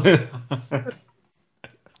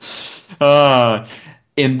 uh,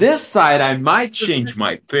 in this side, I might change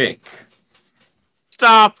my pick.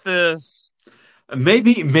 Stop this.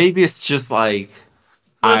 Maybe it's just like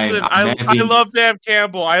I'm Listen, I'm I having. love Dan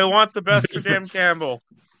Campbell. I want the best for Dan Campbell,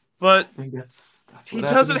 but I think that's he what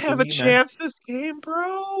doesn't happening to have a me, man. chance this game,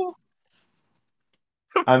 bro.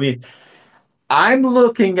 I mean, I'm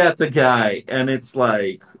looking at the guy, and it's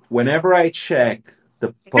like whenever I check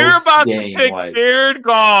the You're post about to game, pick like Jared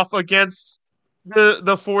Goff against the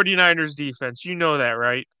 49ers defense. You know that,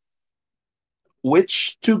 right?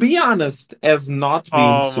 which, to be honest, has not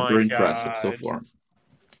been Oh super my impressive so god. far.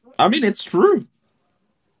 I mean, it's true.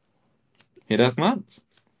 It has not.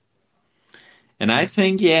 And I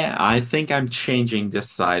think, yeah, I think I'm changing this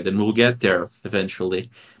side, and we'll get there eventually.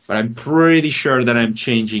 But I'm pretty sure that I'm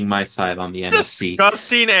changing my side on the NFC.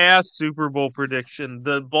 Disgusting ass Super Bowl prediction.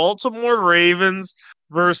 The Baltimore Ravens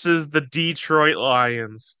versus the Detroit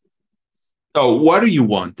Lions. So, what do you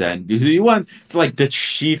want then? Do you want it's like the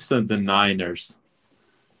Chiefs and the Niners?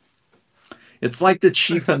 It's like the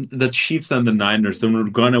Chiefs and the Niners, and we're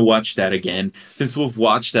gonna watch that again since we've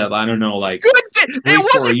watched that. I don't know, like It three,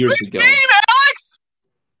 was four a years good ago. game, Alex.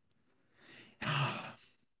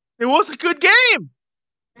 It was a good game.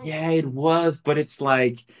 Yeah, it was, but it's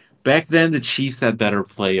like back then the Chiefs had better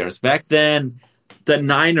players. Back then, the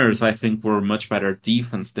Niners, I think, were much better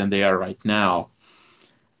defense than they are right now.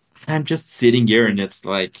 I'm just sitting here and it's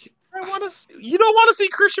like, I want to. You don't want to see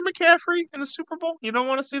Christian McCaffrey in the Super Bowl. You don't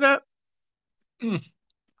want to see that. hmm,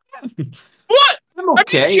 What? I'm I'm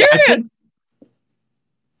just okay. I curious. think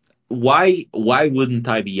why wouldn't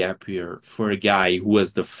I be happier for a guy who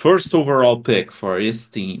was the first overall pick for his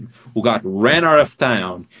team, who got ran out of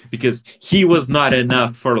town because he was not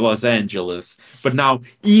enough for Los Angeles, but now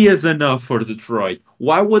he is enough for Detroit.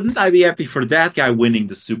 Why wouldn't I be happy for that guy winning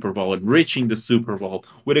the Super Bowl and reaching the Super Bowl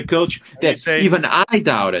with a coach Are you that saying even I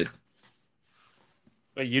doubted?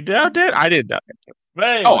 you doubt it? I didn't doubt it. But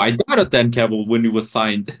Oh, anyway, I doubted Dan Campbell when he was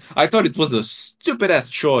signed. I thought it was a stupid ass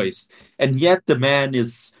choice, and yet the man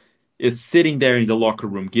is sitting there in the locker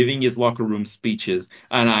room giving his locker room speeches,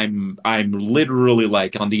 and I'm literally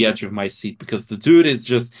like on the edge of my seat because the dude is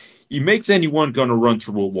just he makes anyone gonna run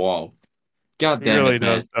through a wall. God he damn really it,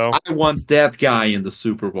 man! does, though. I want that guy in the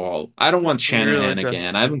Super Bowl. I don't want He really Shanahan does.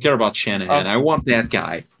 again. I don't care about Shanahan. Um, I want that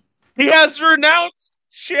guy. he has renounced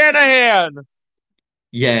Shanahan,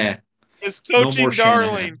 Yeah, his no more coaching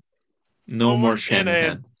darling. Shanahan. No No more more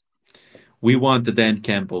Shanahan. Shanahan. We want the Dan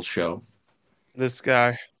Campbell show. This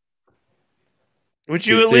guy. Would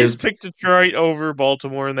you at This least is pick Detroit over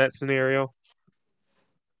Baltimore in that scenario?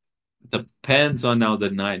 depends on how the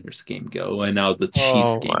Niners game go and how the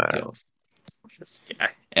Chiefs Oh game man, goes. this guy.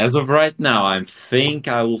 As of right now, I think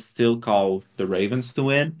I will still call the Ravens to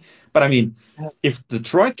win. But I mean, if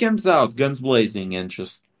Detroit comes out guns blazing and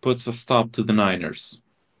just puts a stop to the Niners,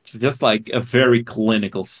 just like a very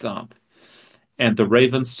clinical stop, and the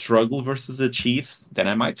Ravens struggle versus the Chiefs, then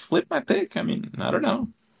I might flip my pick. I mean, I don't know.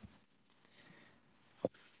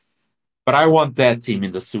 But I want that team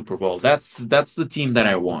in the Super Bowl. That's the team that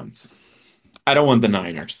I want. I don't want the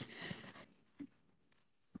Niners.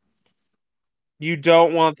 You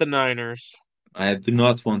don't want the Niners. I do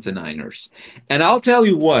not want the Niners. And I'll tell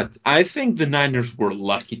you what, I think the Niners were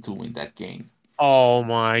lucky to win that game. Oh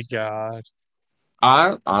my God.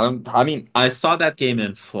 I mean, I saw that game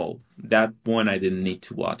in full. That one I didn't need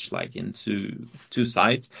to watch like in two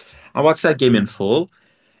sides. I watched that game in full,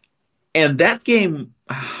 and that game,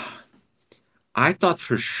 I thought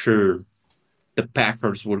for sure the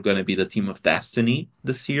Packers were going to be the team of destiny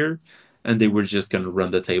this year, and they were just going to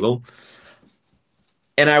run the table.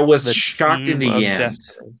 And I was The shocked in team the of end.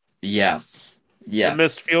 destiny. Yes, The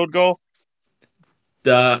missed yes. field goal.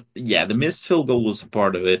 The missed field goal was a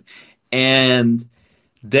part of it, and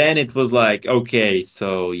then it was like, okay,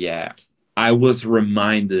 so yeah, I was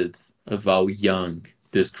reminded of how young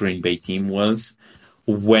this Green Bay team was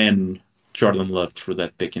when Jordan Love threw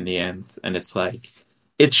that pick in the end, and it's like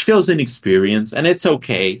it shows inexperience, and it's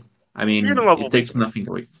okay. I Jordan mean, Love will it be takes fine. nothing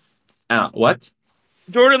away. What?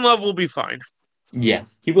 Jordan Love will be fine. Yeah,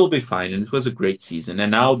 he will be fine, and it was a great season.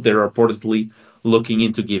 And now they're reportedly looking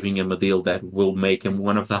into giving him a deal that will make him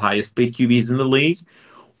one of the highest paid QBs in the league,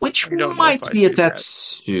 which I don't know if might I'd be a do tad that.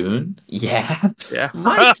 soon. Yeah, Yeah.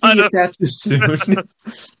 might I be a don't, tad too soon.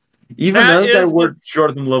 Even that us that is the were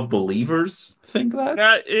Jordan Love believers think that.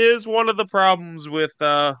 that is one of the problems with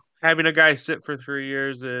having a guy sit for 3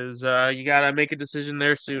 years is you gotta make a decision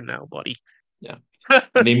there soon now, buddy. Yeah.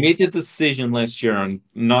 And they made the decision last year on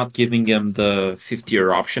not giving him the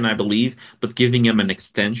 50-year option, I believe, but giving him an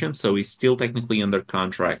extension. So he's still technically under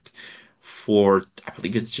contract for, I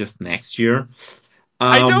believe it's just next year.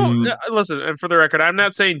 I don't Um, listen, and for the record, I'm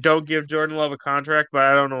not saying don't give Jordan Love a contract, but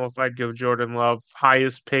I don't know if I'd give Jordan Love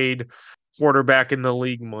highest paid quarterback in the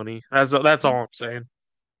league money. That's all I'm saying.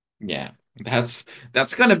 yeah, that's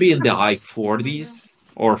gonna be in the high 40s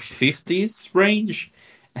or 50s range,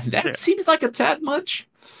 and that Yeah. seems like a tad much.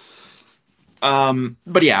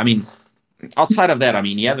 But yeah, I mean, outside of that, I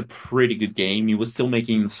mean, he had a pretty good game. He was still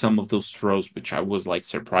making some of those throws, which I was like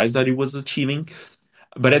surprised that he was achieving.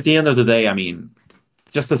 But at the end of the day, I mean,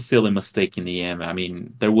 just a silly mistake in the end. I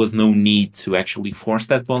mean, there was no need to actually force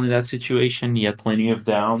that ball in that situation. He had plenty of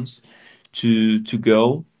downs to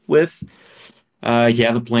go with. He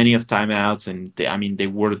had plenty of timeouts, and I mean, they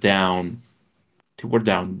were down. They were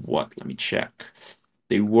down what? Let me check.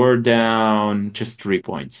 They were down just 3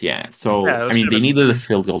 points. Yeah. So Yeah, I it mean, should have they been. needed a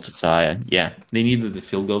field goal to tie it. Yeah, they needed the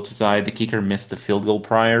field goal to tie. The kicker missed the field goal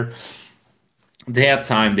prior. They had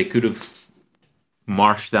time. They could have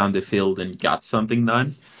marched down the field and got something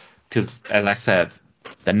done. Because, as I said,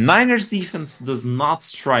 the Niners defense does not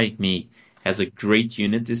strike me as a great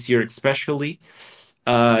unit this year, especially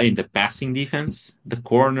in the passing defense. The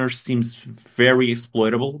corner seems very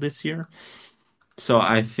exploitable this year. So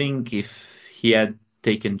I think if he had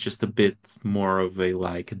taken just a bit more of a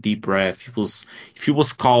like a deep breath, if he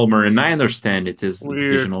was calmer, and I understand it is the Weird.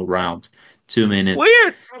 divisional round, 2 minutes.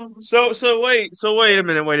 Weird. So wait a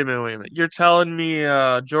minute, wait a minute. You're telling me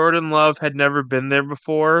Jordan Love had never been there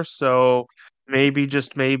before, so maybe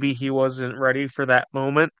just maybe he wasn't ready for that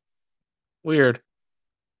moment. Weird.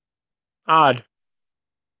 Odd.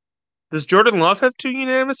 Does Jordan Love have two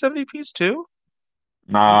unanimous MVPs too?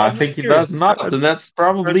 No, I'm I just think he does curious. not, and that's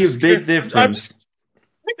I'm probably a just big curious. I'm difference. just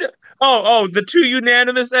Oh, the two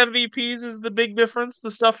unanimous MVPs is the big difference.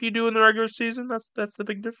 The stuff you do in the regular season, that's the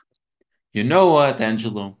big difference. You know what,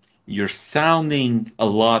 Angelo? You're sounding a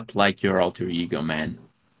lot like your alter ego, man.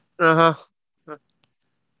 Uh-huh.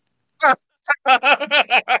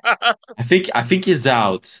 I think he's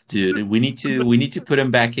out, dude. We need to put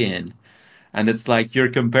him back in. And it's like you're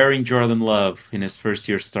comparing Jordan Love in his first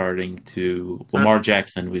year starting to Lamar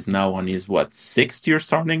Jackson, who is now on his what, sixth year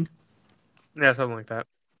starting? Yeah, something like that.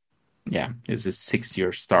 Yeah, it's his sixth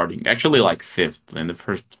year starting. Actually like fifth. In the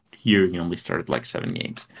first year he only started like 7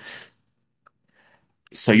 games.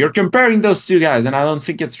 So you're comparing those two guys, and I don't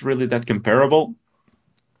think it's really that comparable.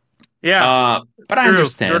 Yeah, But I true.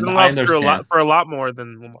 understand. Jordan I Love threw a understand. lot for a lot more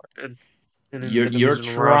than Lamar in You're the you're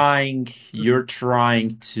divisional round. trying you're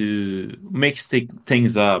trying to mix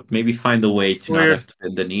things up, maybe find a way to not Weird. have to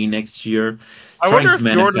bend the knee next year, I trying wonder to if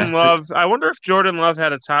Jordan manifest it. Love. I wonder if Jordan Love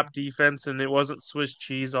had a top defense and it wasn't Swiss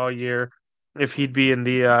cheese all year. If he'd be in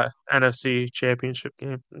the NFC Championship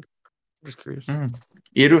game. I'm just curious. Mm.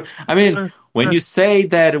 I mean, Eh, when eh, you say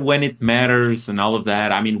that when it matters and all of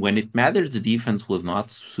that, I mean, when it mattered, the defense was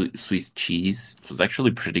not Swiss cheese. It was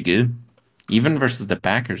actually pretty good. Even versus the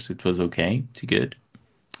Packers, it was okay to good.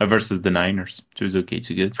 Versus the Niners, it was okay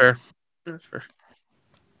to good. fair. That's fair.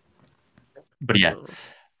 But yeah, Uh,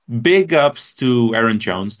 big ups to Aaron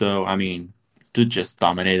Jones, though. I mean, dude just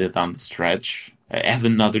dominated on the stretch. Had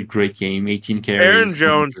another great game, 18 Aaron carries,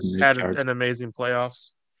 Jones 108 had yards. an amazing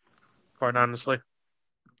playoffs. Quite honestly,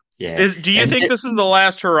 Yeah, is do you and think this is the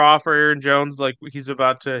last hurrah for Aaron Jones? Like he's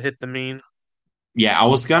about to hit the mean? yeah, I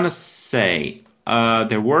was gonna say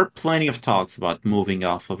there were plenty of talks about moving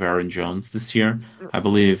off of Aaron Jones this year. I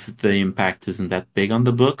believe the impact isn't that big on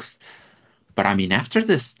the books, but I mean, after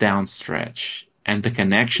this down stretch and the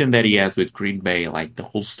connection that he has with Green Bay, like the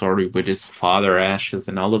whole story with his father ashes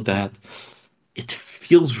and all of that, it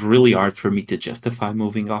feels really hard for me to justify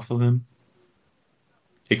moving off of him,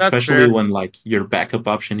 That's especially fair. when like your backup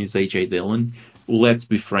option is AJ Dillon, who, let's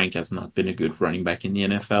be frank, has not been a good running back in the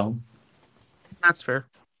NFL. That's fair.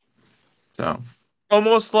 So.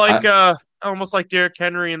 Almost I, like Derrick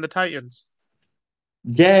Henry and the Titans.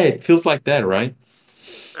 Yeah, it feels like that, right?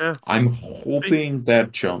 Yeah. I'm Spe- hoping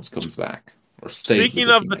that Jones comes back or stays with Speaking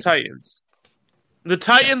the of team, the I guess. Titans, the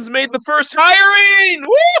Yes. Titans made the first hiring.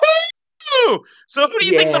 Woohoo! So who do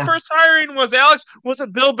you think the Yeah. first hiring was, Alex? Was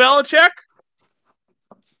it Bill Belichick?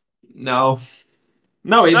 No.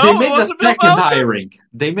 No, they No, it made the wasn't Bill second Belichick. hiring.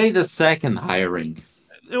 They made the second hiring.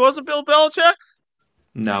 It wasn't Bill Belichick.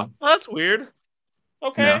 No. Well, that's weird.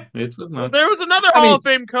 Okay. No, it was Well, not. there was another I Hall mean, of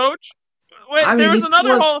Fame coach. I Wait, there mean, was it another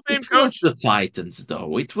was Hall of Fame it was coach. the Titans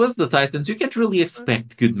though. It was the Titans. You can't really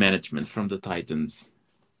expect good management from the Titans.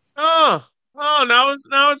 Oh, now it's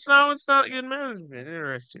not good management.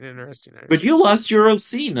 Interesting, interesting, But interesting. you lost your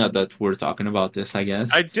OC now that we're talking about this, I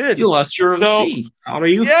guess. I did. You lost your So OC. How do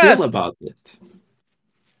you feel yes, about it?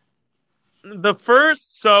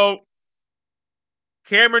 so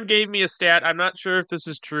Cameron gave me a stat. I'm not sure if this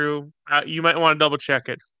is true. You might want to double check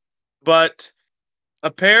it. But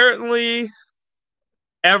apparently,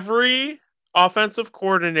 every offensive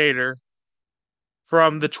coordinator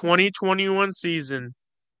from the 2021 season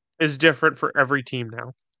is different for every team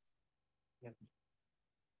now.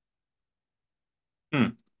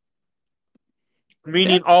 Hmm.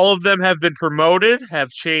 Meaning That all of them have been promoted, have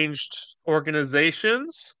changed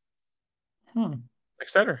organizations, huh,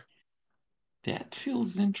 etc. that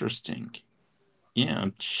feels interesting. Yeah,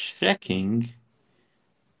 I'm checking.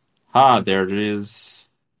 There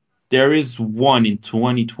is one in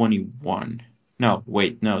 2021. No,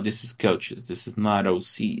 wait, no, this is coaches. This is not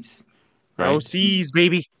OCs, right? OCs,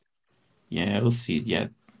 baby. Yeah, OCs. Yeah.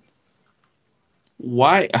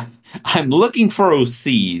 Why? I'm looking for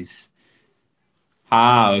OCs.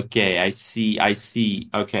 Okay, I see. I see.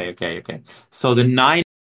 Okay, okay, okay. So the Niners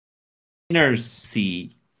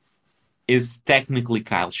C is technically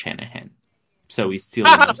Kyle Shanahan. So he's still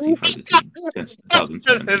an OC for the team since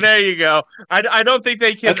 2017. There you go. I don't think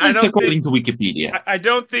they can. At least according to Wikipedia. I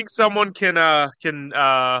don't think someone can hire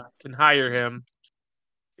him.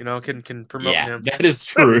 Can promote Yeah, him. that is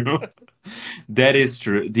true. That is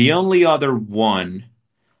true. The only other one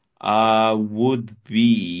would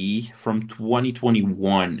be from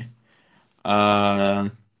 2021. Uh,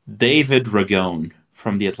 David Ragone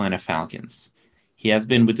from the Atlanta Falcons. He has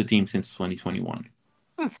been with the team since 2021.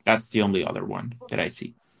 That's the only other one that I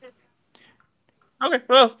see. Okay,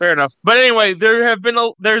 well, fair enough. But anyway, there's been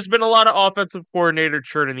a lot of offensive coordinator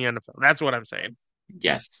churn in the NFL. That's what I'm saying.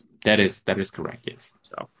 Yes, that is correct. Yes.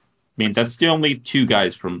 So, I mean, that's the only two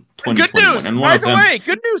guys from good 2021, news. and one By of the them, way,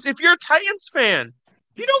 good news. If you're a Titans fan,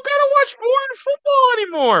 you don't gotta watch boring football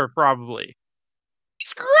anymore. Probably.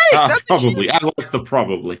 It's great. That's a probably. huge. I like the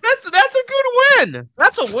probably. That's a good win.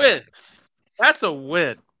 That's a win. That's a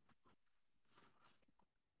win.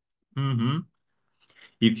 Hmm.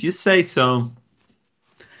 If you say so.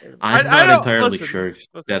 I'm I not don't entirely listen. sure if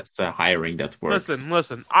Listen. that's the hiring that works.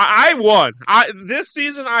 Listen. I won. I this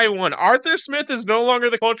season I won. Arthur Smith is no longer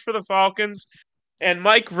the coach for the Falcons, and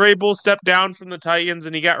Mike Vrabel stepped down from the Titans,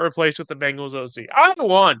 and he got replaced with the Bengals OC. I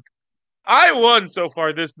won. I won so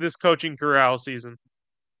far this coaching corral season.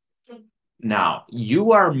 Now,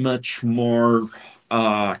 you are much more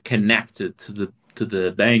connected to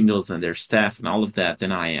the Bengals and their staff and all of that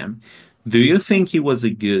than I am. Do you think he was a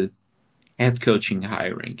good head coaching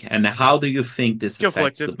hiring? And how do you think this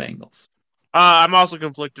affects the Conflicted. Bengals? I'm also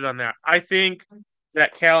conflicted on that. I think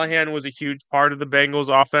that Callahan was a huge part of the Bengals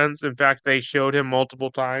offense. In fact, they showed him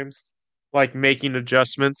multiple times, like making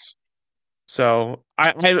adjustments. So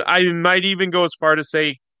I might even go as far to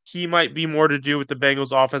say he might be more to do with the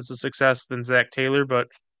Bengals' offensive success than Zach Taylor, but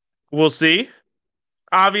we'll see.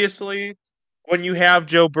 Obviously, when you have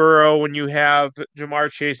Joe Burrow, when you have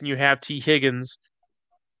Jamar Chase, and you have T. Higgins,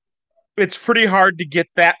 it's pretty hard to get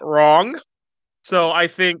that wrong. So I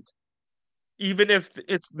think even if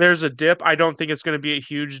there's a dip, I don't think it's going to be a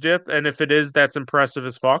huge dip, and if it is, that's impressive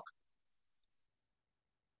as fuck.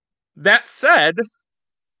 That said,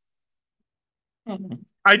 Mhm.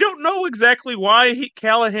 I don't know exactly why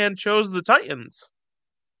Callahan chose the Titans.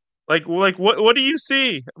 What do you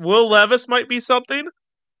see? Will Levis might be something.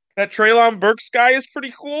 That Treylon Burks guy is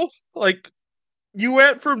pretty cool. Like you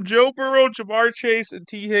went from Joe Burrow, Jamar Chase, and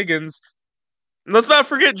T. Higgins. Let's not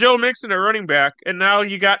forget Joe Mixon at running back, and now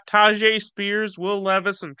you got Tajay Spears, Will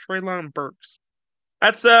Levis, and Treylon Burks.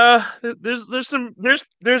 That's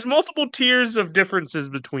there's multiple tiers of differences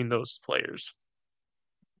between those players.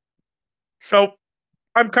 So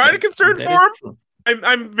I'm kind of That, concerned that for is him. true.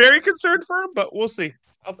 I'm very concerned for him, but we'll see.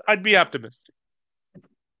 I'd be optimistic.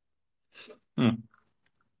 Hmm.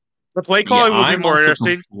 The play Yeah, calling will be I'm more also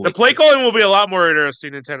interesting. The play conflicted. calling will be a lot more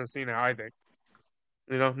interesting in Tennessee now, I think.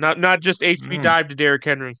 Not just HB Hmm. dive to Derrick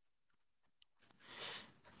Henry.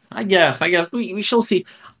 I guess we shall see.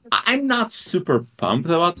 I'm not super pumped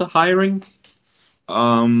about the hiring.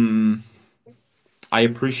 Um, I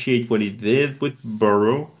appreciate what he did with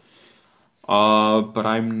Burrow. But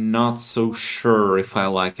I'm not so sure if I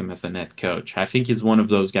like him as a net coach. I think he's one of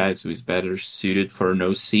those guys who is better suited for an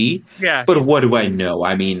OC. Yeah, But what do I know?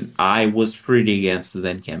 I mean, I was pretty against the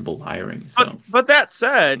Dan Campbell hiring, so but that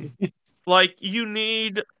said, like you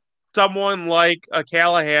need someone like a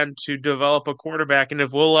Callahan to develop a quarterback, and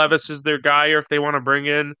if Will Levis is their guy, or if they want to bring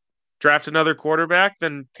in draft another quarterback,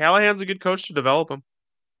 then Callahan's a good coach to develop him.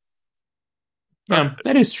 That's yeah,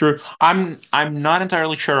 that is true. I'm not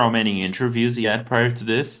entirely sure how many interviews he had prior to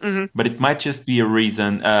this, hmm but it might just be a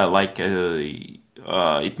reason,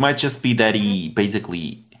 it might just be that he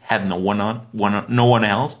basically had no one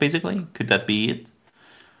else. Basically, could that be it?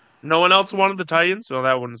 No one else wanted the Titans, so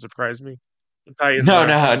that wouldn't surprise me. The Titans No,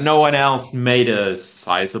 are. no one else made a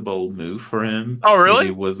sizable move for him. Oh, Maybe really?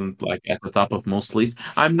 it wasn't like at the top of most lists.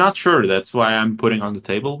 I'm not sure. That's why I'm putting on the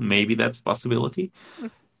table. Maybe that's a possibility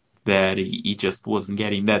that he just wasn't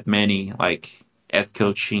getting that many like head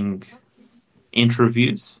coaching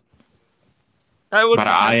interviews. I would. But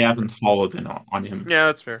I haven't followed in on him. Yeah,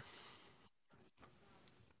 that's fair.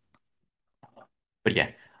 But yeah,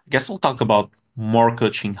 I guess we'll talk about more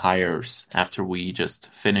coaching hires after we just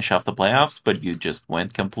finish off the playoffs, but you just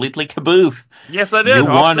went completely kaboof. Yes, I You did.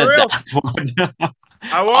 Off the wanted rails. that one.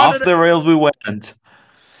 I Off wanted it the rails we went.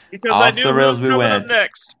 because I Off knew the who rails was we coming up went.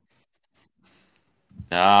 next.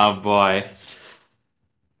 Oh boy.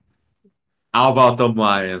 How about the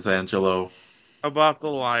Lions, Angelo? About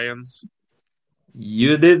the Lions.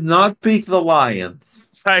 You did not pick the Lions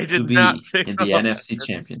I to did not be pick in the the NFC Lions.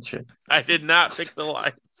 Championship. I did not pick the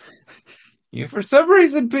Lions. You, for some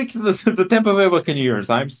reason, picked the Tampa Bay Buccaneers.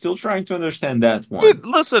 I'm still trying to understand that one. Dude,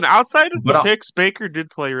 listen, outside of the But picks, Baker did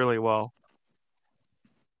play really well.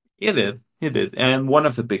 he did. He did. And one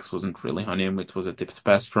of the picks wasn't really on him. It was a tipped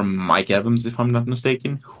pass from Mike Evans, if I'm not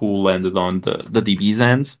mistaken, who landed on the DB's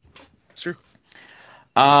end. It's true.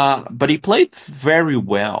 But he played very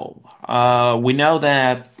well. We know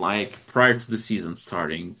that, like, prior to the season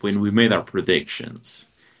starting, when we made our predictions,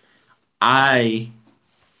 I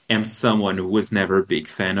am someone who was never a big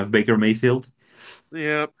fan of Baker Mayfield,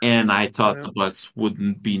 Yep. and I thought Yep. the Bucks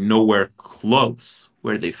wouldn't be nowhere close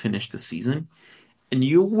where they finished the season. And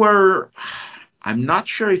you were, I'm not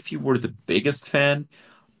sure if you were the biggest fan,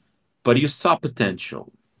 but you saw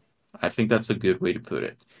potential. I think that's a good way to put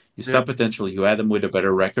it. You saw Yep. potential. You had them with a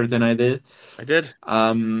better record than I did. I did.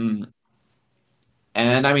 Um,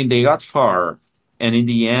 and I mean, they got far. And in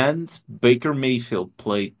the end, Baker Mayfield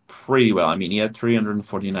played pretty well. I mean, he had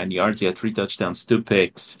 349 yards, he had three touchdowns, two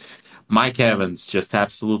picks. Mike Evans just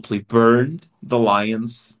absolutely burned the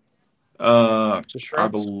Lions. To I shreds.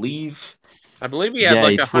 believe, I believe he had yeah,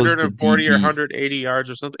 like it was the 140 or DB. 180 yards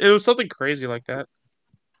or something. It was something crazy like that.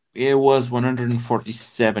 It was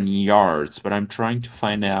 147 yards, but I'm trying to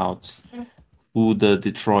find out who the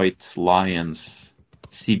Detroit Lions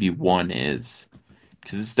CB1 is.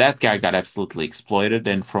 Because that guy got absolutely exploited,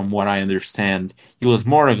 and from what I understand, he was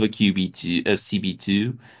more of a QB2, a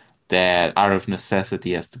CB2, that out of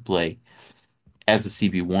necessity has to play as a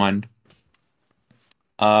CB1.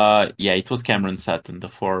 Yeah, it was Cameron Sutton, the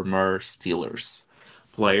former Steelers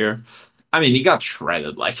player. I mean, he got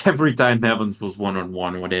shredded. Like every time Evans was one on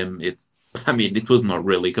one with him, I mean, it was not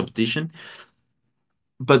really competition.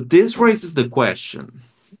 But this raises the question: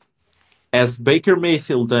 has Baker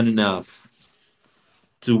Mayfield done enough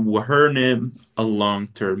to earn him a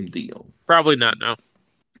long-term deal? Probably not, no.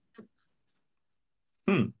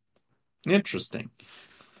 Hmm, interesting.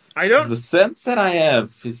 I Because don't the sense that I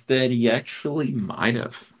have is that he actually might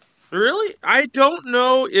have. really, I don't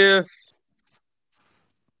know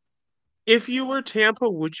if you were Tampa,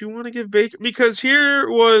 would you want to give Baker? Because here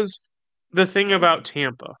was the thing about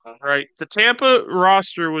Tampa, right? The Tampa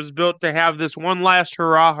roster was built to have this one last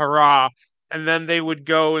hurrah, hurrah, and then they would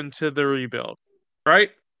go into the rebuild,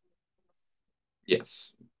 right?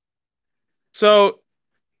 Yes. So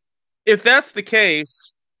if that's the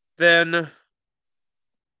case, then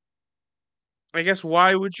I guess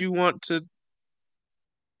why would you want to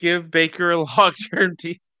give Baker a long-term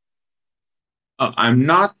deal? I'm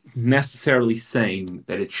not necessarily saying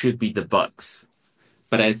that it should be the Bucks,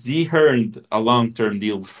 but has he earned a long-term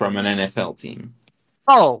deal from an NFL team?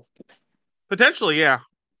 Oh, potentially, yeah.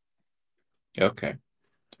 Okay.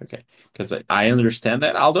 Okay. Because I understand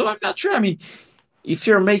that, although I'm not sure. I mean, if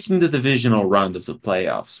you're making the divisional round of the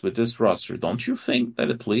playoffs with this roster, don't you think that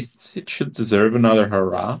at least it should deserve another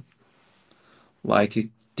hurrah? Like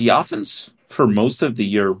the offense for most of the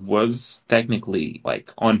year was technically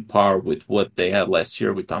like on par with what they had last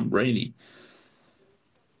year with Tom Brady.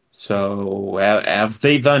 So have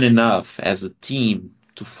they done enough as a team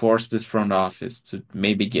to force this front office to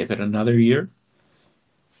maybe give it another year?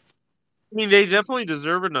 I mean, they definitely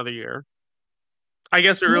deserve another year. I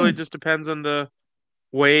guess it really Yeah. just depends on the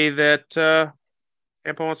way that Tampa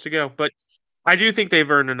wants to go, but I do think they've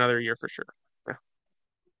earned another year for sure. Yeah.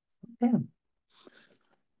 Yeah.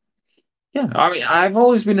 Yeah, I mean, I've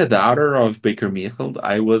always been a doubter of Baker Mayfield.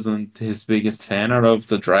 I wasn't his biggest fan out of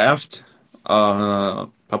the draft.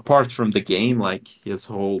 Apart from the game, like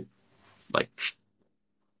like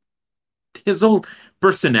his whole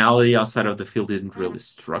personality outside of the field didn't really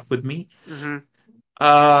struck with me. Hmm.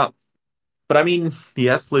 Uh, but I mean, he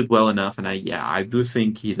has played well enough, and yeah, I do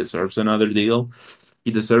think he deserves another deal.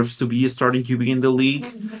 He deserves to be a starting QB in the league.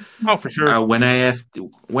 Oh, for sure.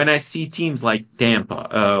 When I see teams like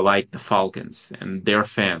Tampa, like the Falcons, and their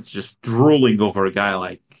fans just drooling over a guy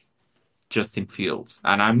like Justin Fields,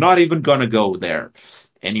 and I'm not even gonna go there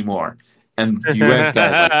anymore. And you have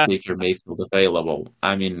guys like Baker Mayfield available.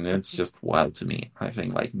 I mean, it's just wild to me. I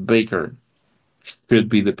think like Baker should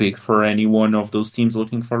be the pick for any one of those teams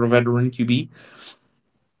looking for a veteran QB.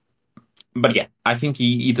 But yeah, I think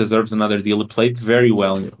he deserves another deal. He played very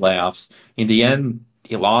well in the playoffs. In the end,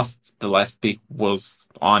 He lost. The last pick was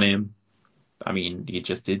on him. I mean, he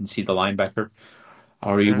just didn't see the linebacker,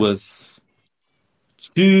 or he Yeah. was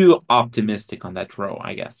too optimistic on that throw,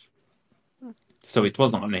 I guess. So it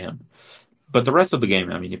was on him. But the rest of the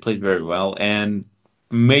game, I mean, he played very well, and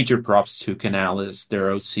major props to Canales,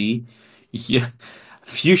 their OC. Yeah, a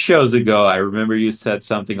few shows ago, I remember you said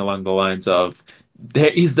something along the lines of,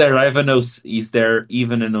 is there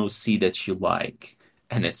even an OC that you like?"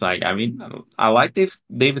 And it's like, I mean, I like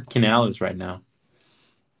David Canales right now.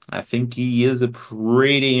 I think he is a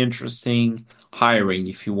pretty interesting hiring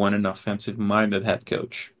if you want an offensive-minded head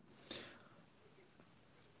coach.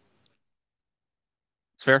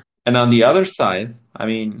 It's fair. And on the other side, I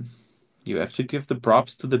mean, you have to give the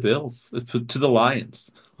props to the Bills, to the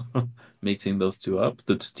Lions. Mixing those two up,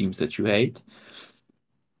 the two teams that you hate,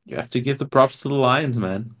 you have to give the props to the Lions,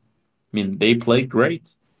 man. I mean, they played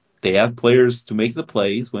great. They had players to make the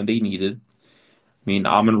plays when they needed. I mean,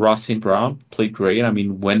 Amon-Ra St. Brown played great. I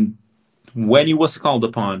mean, when he was called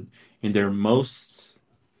upon in their most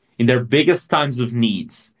in their biggest times of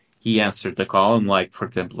needs, he answered the call, unlike, for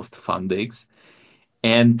example, Stephon Diggs.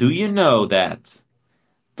 And do you know that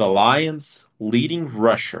the Lions' leading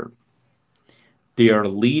rusher, they are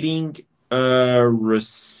leading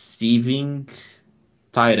receiving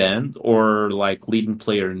tight end or like leading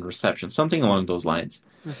player in reception, something along those lines.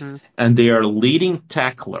 Hmm. And they are leading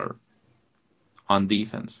tackler on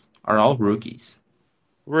defense are all rookies.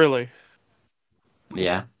 Really.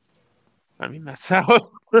 Yeah, I mean, that's how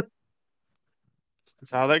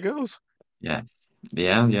that goes. yeah,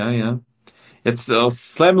 yeah. It's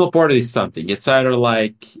Slam Laporta is something. It's either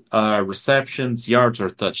like receptions, yards, or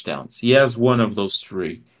touchdowns. He has one of those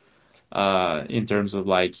three in terms of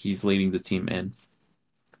like he's leading the team in.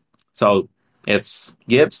 So it's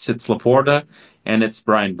Gibbs, it's Laporta, and it's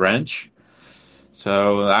Brian Branch.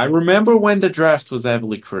 So I remember when the draft was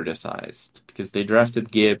heavily criticized because they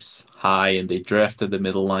drafted Gibbs high and they drafted the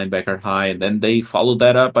middle linebacker high, and then they followed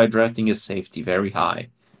that up by drafting a safety very high.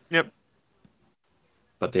 Yep.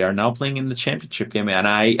 But they are now playing in the championship game, and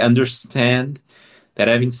I understand that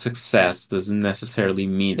having success doesn't necessarily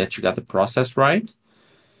mean that you got the process right.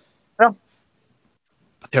 Yeah.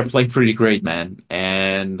 But they're playing pretty great, man,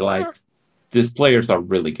 and like these players are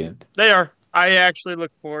really good. They are. I actually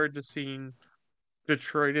look forward to seeing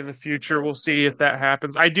Detroit in the future. We'll see if that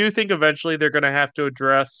happens. I do think eventually they're going to have to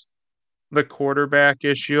address the quarterback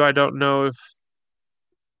issue. I don't know if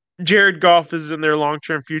Jared Goff is in their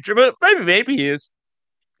long-term future, but maybe he is.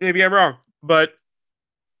 Maybe I'm wrong, but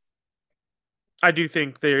I do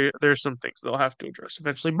think there's some things they'll have to address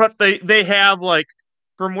eventually. But they have like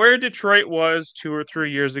from where Detroit was 2 or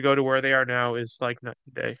 3 years ago to where they are now is like night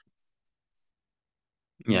and day.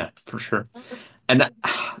 Yeah, for sure. And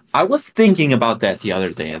I was thinking about that the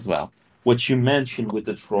other day as well. What you mentioned with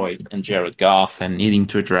Detroit and Jared Goff and needing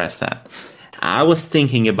to address that. I was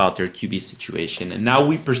thinking about their QB situation, and now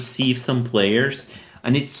we perceive some players,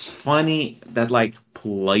 and it's funny that like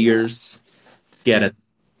players get a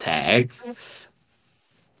tag.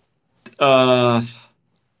 Uh,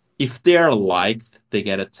 if they are liked, they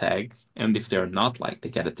get a tag, and if they're not liked, they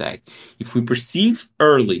get a tag. If we perceive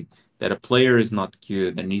early that a player is not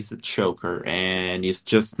good and he's a choker and he's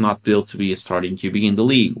just not built to be a starting QB in the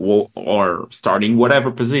league or starting whatever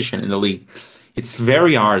position in the league, it's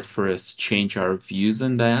very hard for us to change our views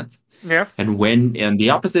on that. Yeah. And the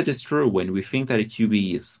opposite is true when we think that a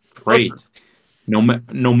QB is Listen. great,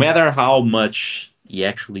 no matter how much he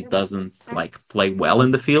actually doesn't like play well in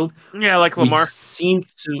the field, Yeah, like we Lamar. seem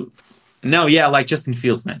to no, yeah, like Justin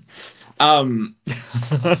Fields, man. Um,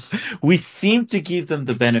 we seem to give them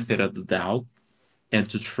the benefit of the doubt and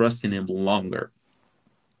to trust in him longer.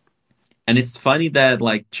 And it's funny that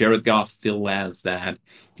like Jared Goff still has that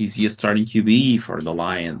he's a starting QB for the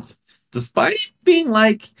Lions, despite it being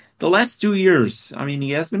like the last 2 years. I mean,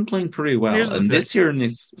 he has been playing pretty well, Here's the and thing. this year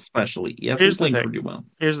especially, he has been Here's the playing thing. pretty well.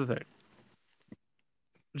 Here's the thing.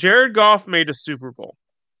 Jared Goff made a Super Bowl.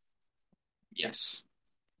 Yes,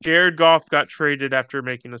 Jared Goff got traded after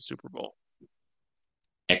making a Super Bowl.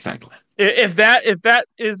 exactly. If that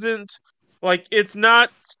isn't like it's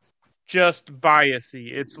not just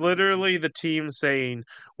biasy. It's literally the team saying,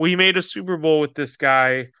 "We made a Super Bowl with this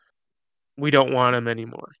guy. We don't want him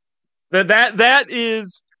anymore." That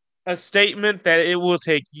is a statement that it will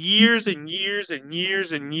take years and years and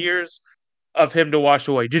years and years of him to wash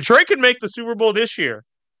away. Detroit can make the Super Bowl this year.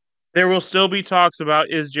 There will still be talks about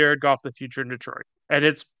is Jared Goff the future in Detroit, and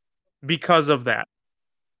it's because of that.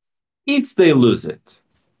 If they lose it,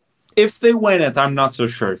 if they win it, I'm not so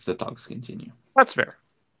sure if the talks continue. That's fair.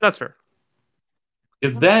 That's fair.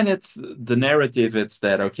 Because then it's the narrative. It's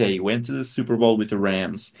that okay, he went to the Super Bowl with the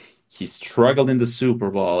Rams. He struggled in the Super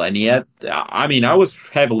Bowl, and yet, I mean, I was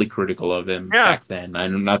heavily critical of him Yeah. back then.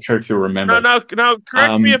 I'm not sure if you No, remember. no.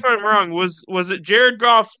 Correct me if Um, I'm wrong. Was it Jared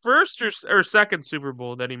Goff's first or second Super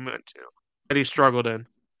Bowl that he went to that he struggled in?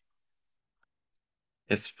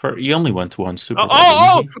 he only went to one Oh, Super Bowl, didn't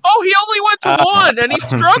oh, he? oh! He only went to Uh, one, and he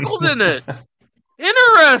struggled in it.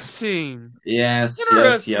 Interesting. yes.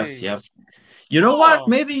 Interesting. You know what? Oh.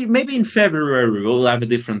 Maybe in February we'll have a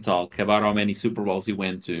different talk about how many Super Bowls he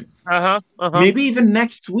went to. Uh-huh. Uh-huh. Maybe even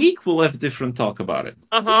next week we'll have a different talk about it.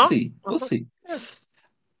 We'll Uh-huh. see. We'll Uh-huh. see. Yeah.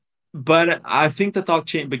 But I think the talk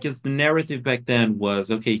changed because the narrative back then was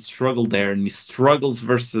okay, he struggled there and he struggles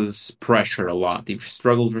versus pressure a lot. He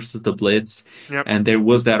struggled versus the blitz. Yep. And there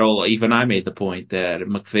was that all, even I made the point that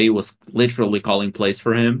McVay was literally calling plays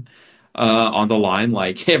for him on the line,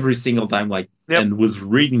 like every single time, like, Yep. and was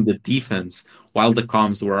reading the defense while the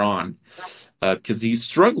comms were on because he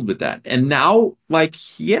struggled with that. And now, like,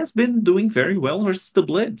 he has been doing very well versus the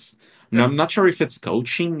blitz. And Yep. I'm not sure if it's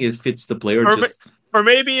coaching, if it's the player Or just or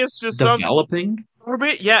maybe it's just some developing.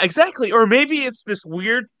 yeah, exactly. Or maybe it's this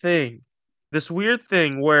weird thing. This weird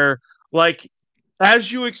thing where like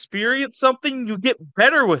as you experience something, you get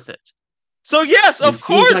better with it. So yes, It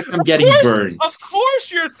feels like I'm getting burned. of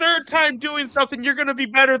course, your third time doing something, you're going to be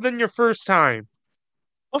better than your first time.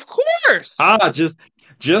 Of course. Ah,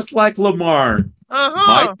 just like Lamar Uh-huh.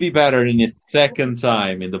 might be better in his second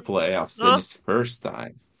time in the playoffs than Uh, his first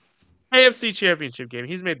time. AFC Championship game.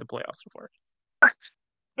 He's made the playoffs before.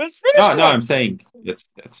 Let's No, finish no, one. I'm saying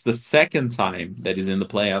it's the second time that he's in the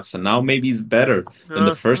playoffs, and now maybe he's better than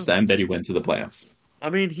the Uh, first time that he went to the playoffs. I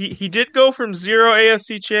mean, he did go from 0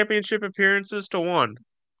 AFC Championship appearances to 1.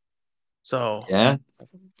 So, Yeah,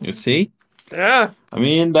 you see? yeah. I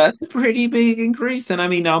mean, that's a pretty big increase. And I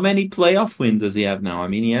mean, how many playoff wins does he have now? I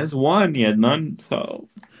mean, he has one, he had none. So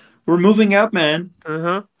we're moving up, man.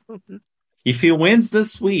 Uh-huh. If he wins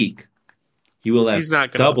this week, he will have He's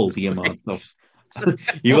not going to win double this the week. amount of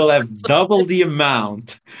you will have double the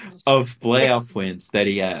amount of playoff wins that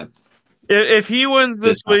he had If he wins this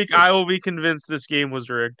this past week, year. I will be convinced this game was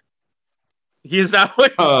rigged. He is not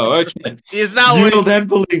winning. Oh, okay. He is not You will winning. then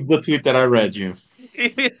believe the tweet that I read you. He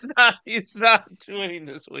is not. He's not winning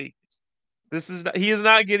this week. He is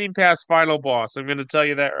not getting past final boss. I'm going to tell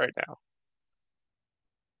you that right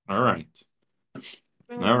All right.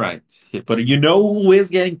 now. All right. But you know who is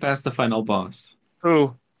getting past the final boss?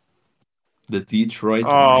 Who? The Detroit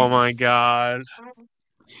Oh my Lions. God.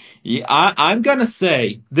 Yeah, I'm gonna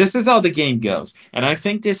say this is how the game goes, and I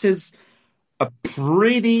think this is a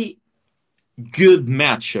pretty good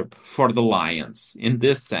matchup for the Lions in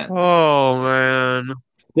this sense. Oh man.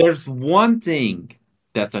 There's one thing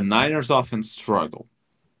that the Niners often struggle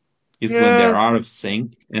is when Yeah. they're out of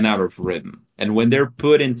sync and out of rhythm, and when they're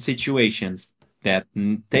put in situations that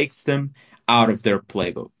takes them out of their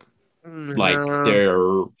playbook. Like Yeah.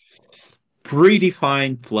 they're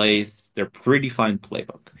predefined plays, their predefined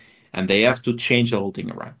playbook, and they have to change the whole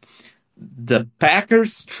thing around. The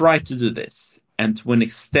Packers tried to do this, and to an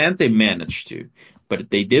extent they managed to, but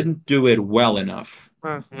they didn't do it well enough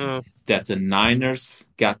Uh-huh. that the Niners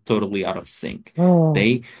got totally out of sync. Oh.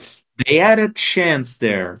 They had a chance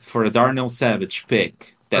there for a Darnell Savage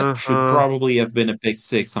pick that should Uh-huh. probably have been a pick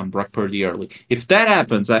six on Brock Purdy early. If that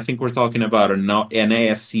happens, I think we're talking about an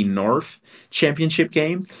AFC North championship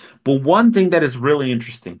game. But one thing that is really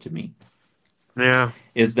interesting to me Yeah.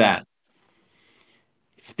 is that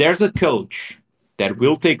if there's a coach that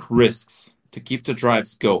will take risks to keep the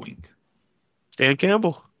drives going, Stan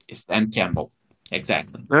Campbell. it's Dan Campbell.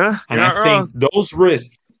 Exactly. You're And I not think wrong. those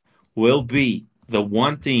risks will be the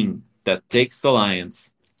one thing that takes the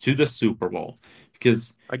Lions to the Super Bowl.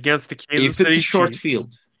 Because Against the Kansas if it's a City short Chiefs.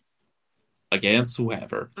 field against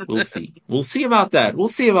whoever, we'll see. We'll see about that. We'll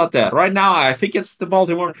see about that. Right now, I think it's the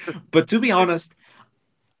Baltimore. But to be honest,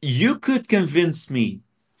 you could convince me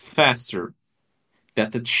faster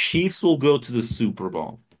that the Chiefs will go to the Super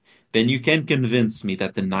Bowl than you can convince me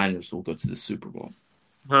that the Niners will go to the Super Bowl.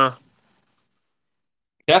 Huh.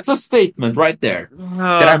 That's a statement right there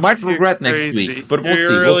that I Oh, might you're regret next crazy. week, but we'll see.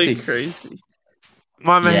 You're We'll really see. crazy.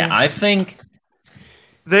 My Yeah, man. I think.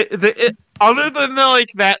 Other than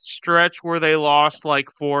like that stretch where they lost like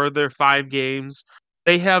 4 of their 5 games,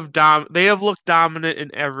 they have looked dominant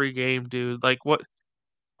in every game, dude. Like what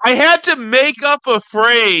I had to make up a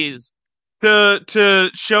phrase to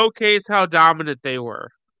showcase how dominant they were.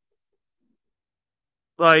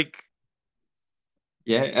 Like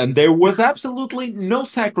Yeah, and there was absolutely no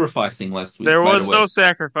sacrificing last week, there by the was no way.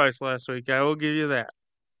 sacrifice last week. I will give you that.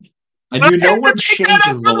 And But you I know had to what make that up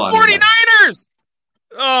changes a for the lot in that? 49ers.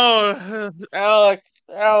 Oh, Alex,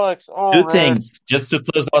 Alex. Two Oh man. things just to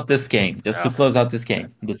close out this game. Just to Yeah. close out this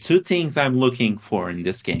game. The two things I'm looking for in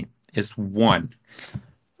this game is one,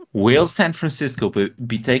 will San Francisco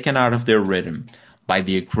be taken out of their rhythm by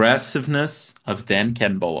the aggressiveness of Dan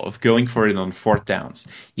Campbell of going for it on fourth downs?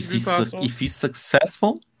 Could be possible. If he's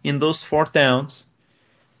successful in those fourth downs,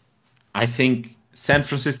 I think San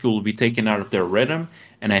Francisco will be taken out of their rhythm,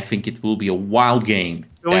 and I think it will be a wild game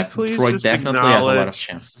Can we that please Detroit just definitely has a lot of acknowledge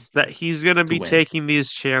chances that he's going to to be win. taking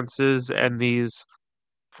these chances and these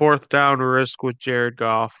fourth down risk with Jared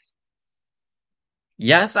Goff?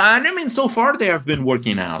 Yes, and I mean so far they have been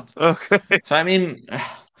working out. Okay. So I mean,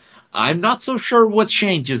 I'm not so sure what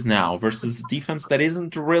changes now versus the defense that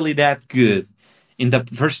isn't really that good in the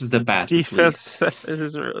versus the past at least. Defense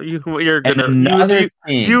is really, you're And gonna another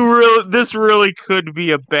thing, you really this really could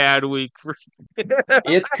be a bad week for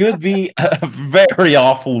it could be a very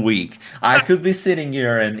awful week. I could be sitting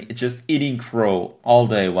here and just eating crow all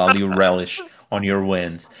day while you relish on your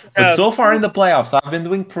wins. But Yes, so far in the playoffs, I've been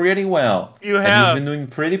doing pretty well, you and you've have. been doing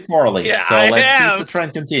pretty poorly. Yeah, So I let's see if the have.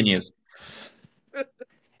 trend continues.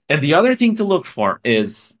 And the other thing to look for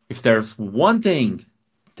is if there's one thing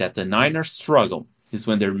that the Niners struggle is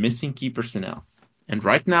when they're missing key personnel. And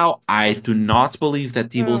right now, I do not believe that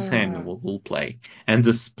Debo Samuel will play. And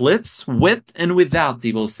the splits with and without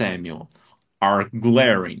Debo Samuel are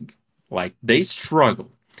glaring. Like they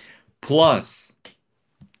struggle. Plus,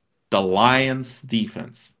 the Lions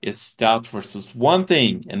defense is stout versus one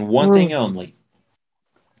thing and one thing only,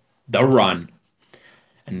 the run.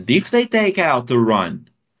 And if they take out the run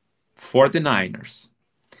for the Niners,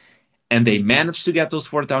 and they manage to get those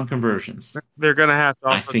fourth down conversions, They're gonna have to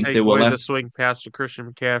I also think take they will away the have. swing pass to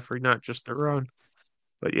Christian McCaffrey, not just the run.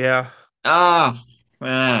 But yeah. Ah,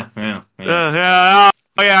 yeah, yeah. Yeah.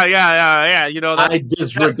 Oh, yeah, yeah, yeah, yeah. You know I that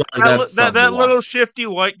disregard that that somewhat. little shifty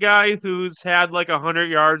white guy who's had like 100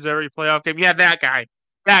 yards every playoff game. Yeah, that guy.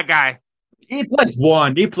 That guy. He played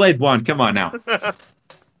one. He played one. Come on now.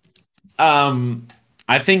 Um,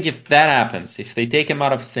 I think if that happens, if they take him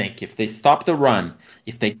out of sync, if they stop the run,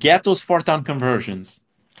 if they get those fourth down conversions,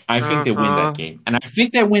 I think they win that Uh-huh. game, and I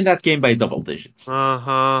think they win that game by double digits.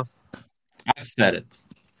 Uh-huh. I've said it.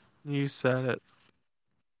 You said it.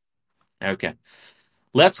 Okay,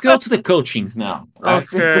 let's go to the coachings now. I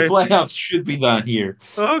think the Okay. playoffs should be done here.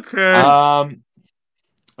 Okay. Um,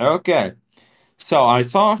 okay. So I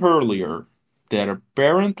saw earlier that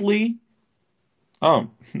apparently, oh,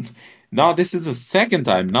 now this is the second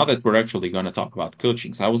time. Now that we're actually going to talk about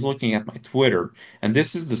coaching, so I was looking at my Twitter, and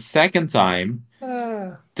this is the second time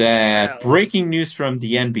that Well. breaking news from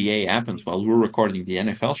the NBA happens while we're recording the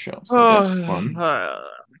NFL show. So that's Oh, fun.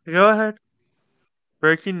 go ahead.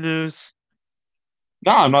 Breaking news.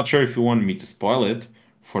 No, I'm not sure if you wanted me to spoil it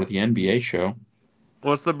for the NBA show.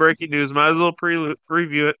 What's the breaking news? Might as well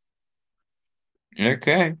preview it.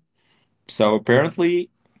 Okay. So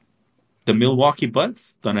apparently, the Milwaukee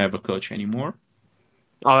Bucks don't have a coach anymore.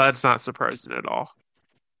 Oh, that's not surprising at all.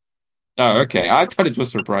 Oh, okay. I thought it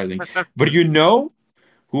was surprising. But you know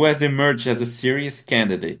who has emerged as a serious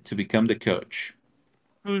candidate to become the coach?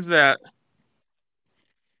 Who's that?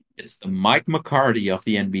 It's the Mike McCarthy of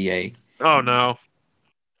the NBA. Oh no.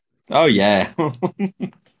 Oh, yeah.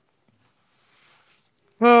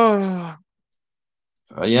 Oh,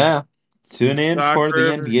 Oh, yeah. Tune in Doc for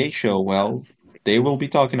the Rivers. NBA show. Well, they will be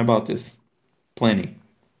talking about this plenty,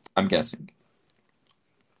 I'm guessing.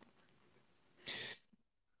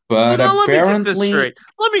 So But now let me get this apparently, straight.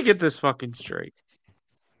 Let me get this fucking straight.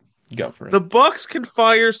 go for it. The Bucks can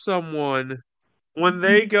fire someone when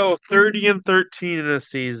they go 30 and 13 in a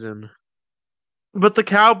season. But the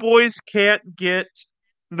Cowboys can't get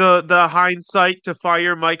the hindsight to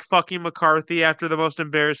fire Mike fucking McCarthy after the most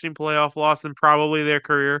embarrassing playoff loss in probably their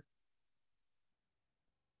career.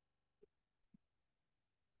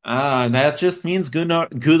 That just means good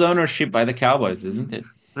ownership by the Cowboys, isn't it?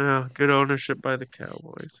 Yeah, good ownership by the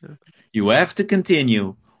Cowboys. Yeah. You have to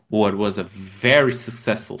continue what was a very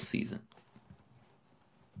successful season.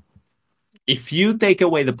 If you take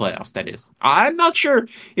away the playoffs, that is. I'm not sure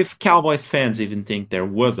if Cowboys fans even think there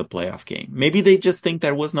was a playoff game. Maybe they just think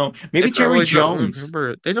there was no. They Maybe Jerry probably don't Jones. remember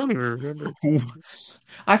it. They don't even remember it. It's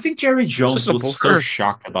I think Jerry just Jones a was so blur.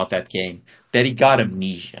 shocked about that game that he got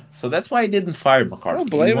amnesia. So that's why he didn't fire I don't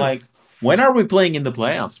McCarthy. He's blame him. like, when are we playing in the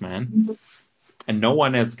playoffs, man? And no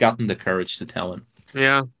one has gotten the courage to tell him.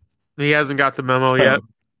 Yeah, he hasn't got the memo yet. So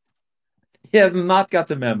he has not got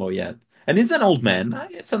the memo yet. And he's an old man.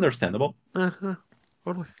 It's understandable. Uh-huh.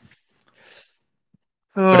 Totally.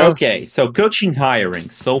 But Oh, okay, so coaching hiring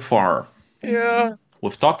so far. yeah.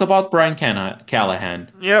 We've talked about Brian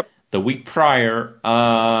Callahan. Yep. The week prior,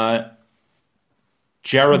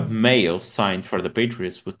 Jared Mayo signed for the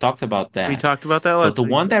Patriots. We talked about We that. talked about that But last the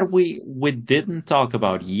week. one that we didn't talk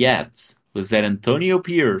about yet was that Antonio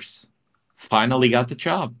Pierce finally got the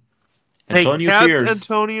job. They Antonio kept Pierce,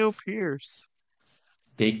 Antonio Pierce.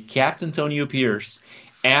 they kept Antonio Pierce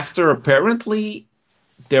after apparently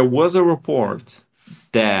there was a report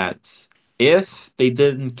that if they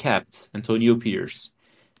didn't kept Antonio Pierce,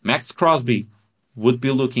 Max Crosby would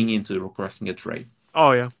be looking into requesting a trade.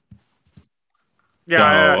 Oh yeah, yeah, So,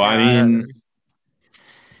 yeah, I yeah. mean,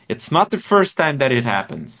 it's not the first time that it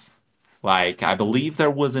happens. Like, I believe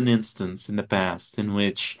there was an instance in the past in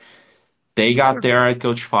which they got their head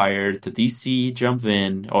coach fired, the DC jumped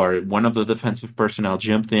in, or one of the defensive personnel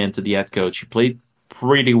jumped in to the head coach. He played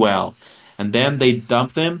pretty well. And then they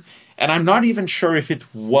dumped him. And I'm not even sure if it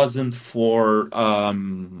wasn't for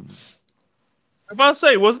I'm about to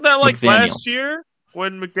say, wasn't that like last McDaniels. year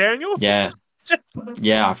when McDaniel? Yeah,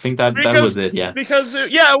 yeah, I think that because was it. Yeah,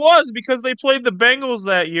 yeah, it was because they played the Bengals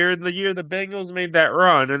that year, and the year the Bengals made that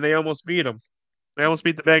run, and they almost beat them. They almost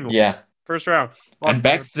beat the Bengals yeah. first round. And Lost to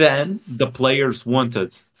back them. then, the players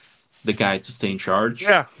wanted the guy to stay in charge,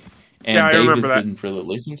 Yeah, yeah, and I remember Davis that. didn't really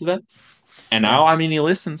listen to that. And Yeah, now, I mean, he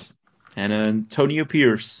listens. And Antonio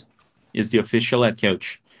Pierce is the official head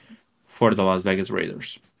coach for the Las Vegas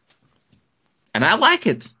Raiders. And I like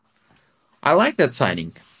it. I like that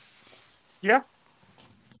signing. yeah.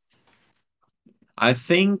 I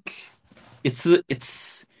think it's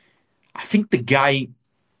I think the guy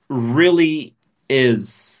really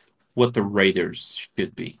is what the Raiders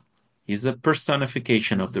should be. He's a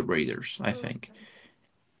personification of the Raiders, I think.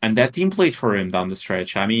 And that team played for him down the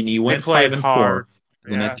stretch. I mean, he They went played 5-4 hard.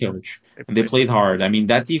 as a net Yeah, coach, they and they played played hard. hard. I mean,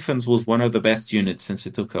 that defense was one of the best units since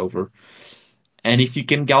he took over. And if you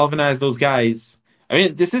can galvanize those guys, I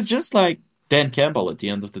mean, this is just like Dan Campbell at the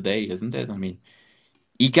end of the day, isn't it? I mean,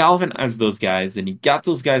 he galvanized those guys and he got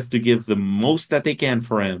those guys to give the most that they can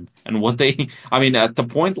for him. And what they, I mean, at the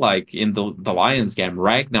point like in the Lions game,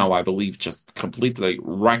 right now, I believe just completely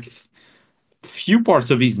wrecked few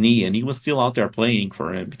parts of his knee, and he was still out there playing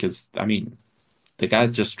for him because, I mean, the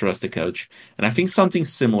guys just trust the coach. And I think something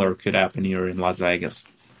similar could happen here in Las Vegas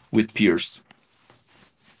with Pierce.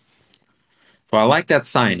 So I like that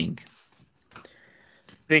signing.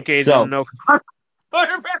 Think Aiden So, no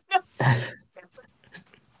quarterback.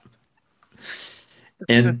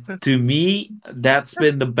 and to me, that's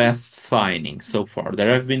been the best signing so far.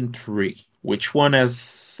 There have been three. Which one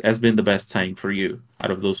has been the best signing for you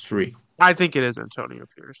out of those three? I think it is Antonio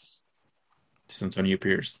Pierce. It's Antonio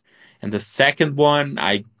Pierce. And the second one,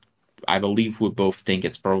 I believe we both think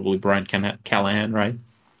it's probably Brian Callahan, right?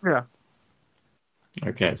 Yeah,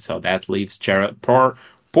 Okay, so that leaves Jared,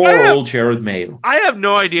 I poor have old Jared Mayo, I have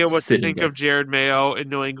no idea what to sitting think of there. Jared Mayo in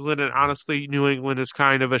New England, and honestly, New England is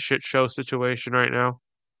kind of a shit show situation right now.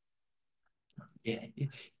 Yeah,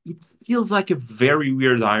 it feels like a very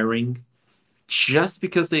weird hiring just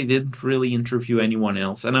because they didn't really interview anyone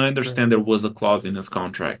else. And I Right. understand there was a clause in his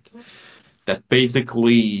contract that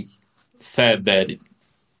basically said that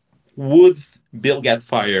would Bill get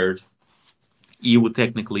fired, he would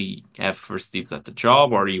technically have first dibs at the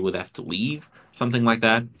job or he would have to leave, something like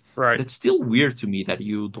that. But Right. it's still weird to me that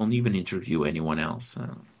you don't even interview anyone else.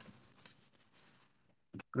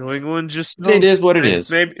 New England just But it knows. is what it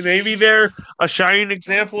is. Maybe they're a shining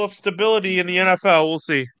example of stability in the NFL. We'll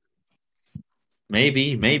see.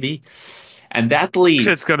 Maybe, maybe. And that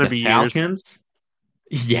Shit's leaves gonna the be years. Falcons.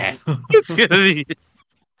 Yeah. It's gonna be.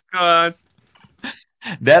 God.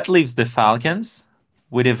 That leaves the Falcons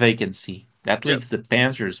with a vacancy. That Yep. leaves the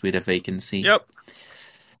Panthers with a vacancy. Yep.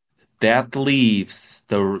 That leaves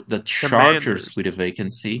the Chargers Commanders. with a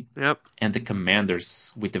vacancy Yep. and the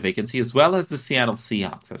Commanders with a vacancy, as well as the Seattle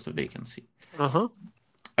Seahawks as a vacancy. Uh-huh.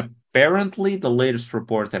 Apparently, the latest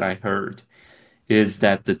report that I heard is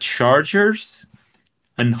that the Chargers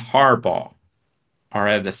and Harbaugh are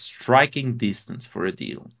at a striking distance for a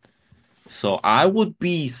deal. So I would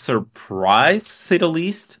be surprised, to say the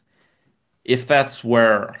least, if that's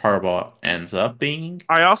where Harbaugh ends up being.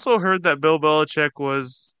 I also heard that Bill Belichick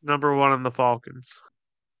was number one on the Falcons.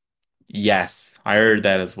 Yes, I heard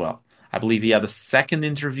that as well. I believe he had a second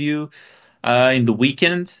interview in the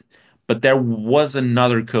weekend, but there was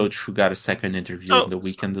another coach who got a second interview in So, the so,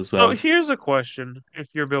 weekend as so well. here's a question: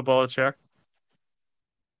 if you're Bill Belichick,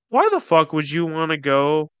 why the fuck would you want to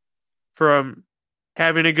go from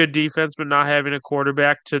having a good defense but not having a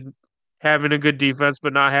quarterback to having a good defense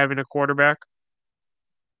but not having a quarterback?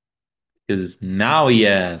 Because now he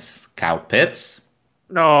has Kyle Pitts,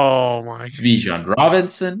 Oh my. Bijan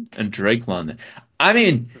Robinson, and Drake London. I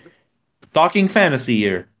mean, talking fantasy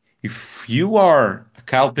here. If you are a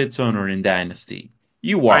Kyle Pitts owner in Dynasty,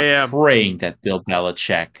 you I are am. praying that Bill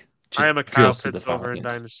Belichick I just am a Kyle goes to the Pitts over in Falcons.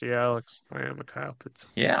 Dynasty, Alex. I am a Kyle Pitts.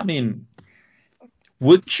 Yeah, I mean,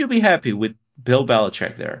 wouldn't you be happy with Bill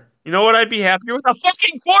Belichick there? You know what I'd be happier with? A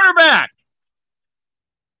fucking quarterback!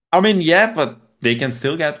 I mean, yeah, but they can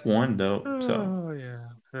still get one though. So, Oh, yeah.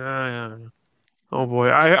 Yeah. Oh,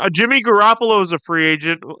 boy. Jimmy Garoppolo is a free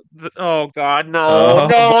agent. Oh, God. No, oh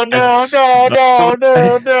no, boy, no, no, oh no, boy.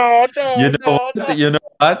 no, no, You no, know no, what? no. You know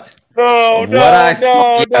what? No, What no, I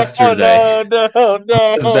saw no, no, yesterday no, no,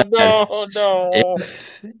 was no, that no, no.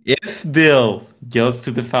 if Bill goes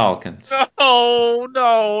to the Falcons, No,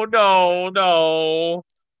 no, no, no.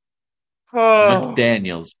 Oh,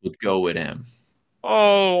 McDaniels would go with him.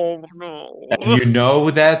 oh And no. you know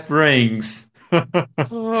who that brings.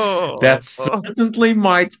 Oh, That certainly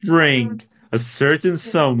might bring a certain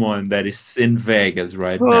someone that is in Vegas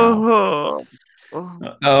right now. oh,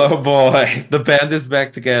 Oh boy, the band is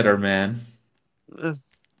back together, man.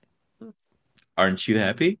 Aren't you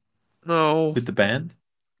happy no. with the band?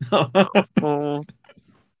 Oh.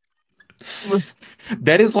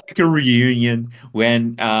 That is like a reunion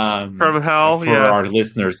when From hell, for yes. our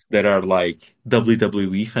listeners that are like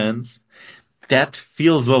WWE fans, that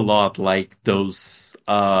feels a lot like those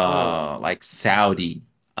Oh. like Saudi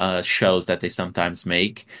shows that they sometimes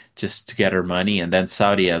make just to gather money, and then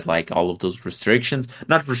Saudi has like all of those restrictions,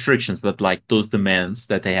 not restrictions, but like those demands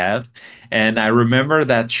that they have. And I remember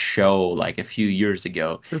that show like a few years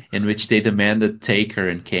ago in which they demanded Taker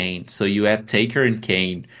and Kane. So you had Taker and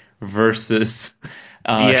Kane versus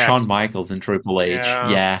Shawn DX. Michaels and Triple H. Yeah.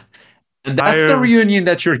 Yeah. And that's the I reunion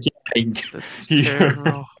that you're getting it's here.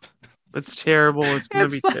 terrible. It's terrible. It's gonna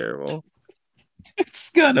It's be not, terrible.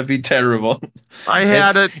 it's gonna be terrible. I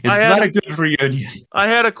had It's it. it's not a good reunion. I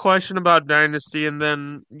had a question about Dynasty, and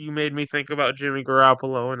then you made me think about Jimmy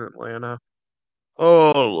Garoppolo in Atlanta.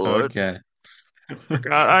 Oh Lord, Okay.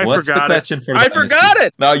 forgot. I What's the forgot it. question for I Dynasty? forgot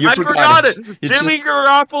it. No, you I forgot forgot it. it. It Jimmy just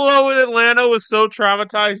Garoppolo in Atlanta was so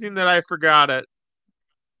traumatizing that I forgot it.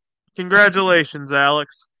 Congratulations,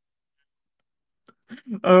 Alex.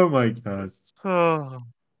 oh my god. Oh,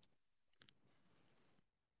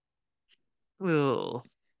 ugh,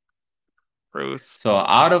 gross. So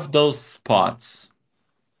out of those spots,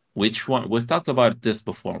 which one we've talked about this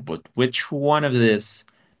before, but which one of this,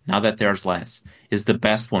 now that there's less, is the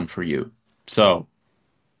best one for you? So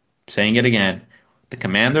saying it again, the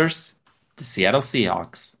Commanders, the Seattle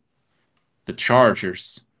Seahawks, the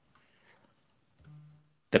Chargers,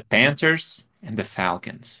 the Panthers, and the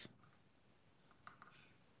Falcons.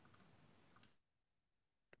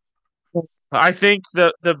 I think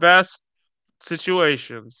the best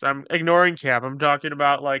situations. I'm ignoring Cap. I'm talking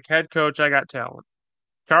about like head coach. I got talent.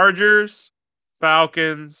 Chargers,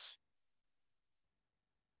 Falcons,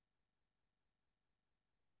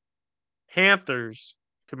 Panthers,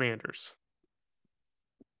 Commanders.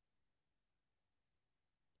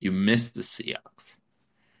 You missed the Seahawks.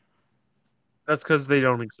 That's because they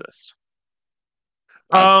don't exist.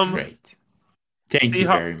 Um, Great. Thank you Seahawks,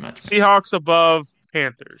 very much, man. Seahawks above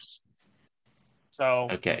Panthers. So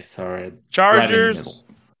Okay, sorry. Right in the Chargers, middle.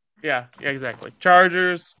 yeah, exactly.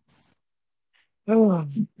 Chargers,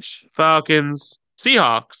 Falcons,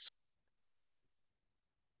 Seahawks,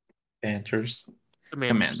 Panthers,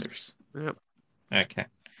 Commanders. Commanders. Yep, Okay.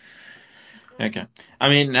 Okay. I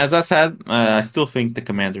mean, as I said, I still think the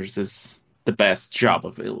Commanders is the best job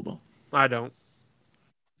available. I don't.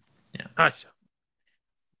 Yeah. I,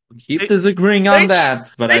 Keep they, disagreeing they on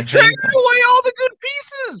that, but They I traded think away all the good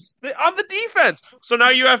pieces on the defense. So now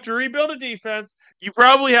you have to rebuild a defense. You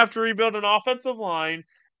probably have to rebuild an offensive line.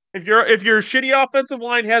 If your shitty offensive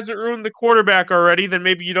line hasn't ruined the quarterback already, then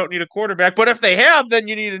maybe you don't need a quarterback. But if they have, then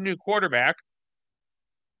you need a new quarterback.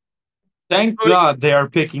 thank But, God they are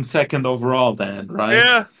picking second overall then, right?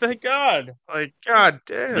 yeah, thank God. Like, God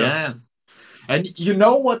damn. Yeah. And you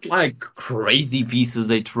know what, like crazy pieces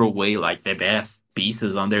they threw away, like the best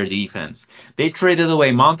pieces on their defense. They traded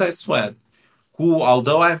away Montez Sweat, who,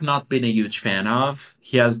 although I've not been a huge fan of,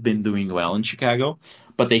 he has been doing well in Chicago.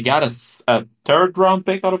 But they got a third round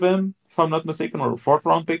pick out of him, if I'm not mistaken, or a fourth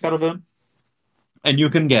round pick out of him. And you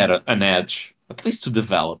can get an edge, at least to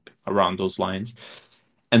develop around those lines.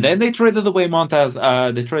 And then they traded away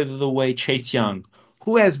they traded away Chase Young,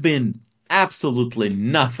 who has been absolutely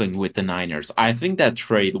nothing with the Niners. I think that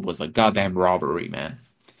trade was a goddamn robbery, man.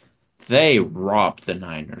 They robbed the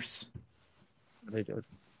Niners. They did.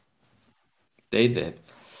 They did.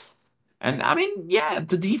 And I mean, yeah,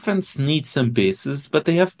 the defense needs some pieces, but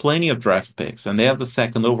they have plenty of draft picks, and they have the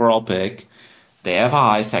second overall pick. They have a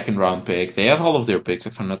high second round pick. They have all of their picks,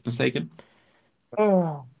 if I'm not mistaken.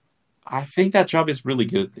 Oh. I think that job is really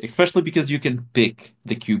good, especially because you can pick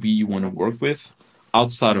the QB you want to work with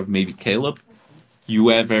outside of maybe Caleb. You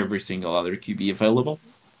have every single other QB available,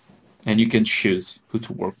 and you can choose who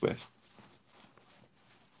to work with.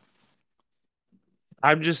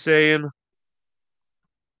 I'm just saying,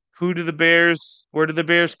 where do the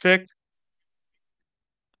Bears pick?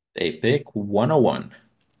 They pick 101.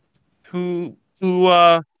 Who, who,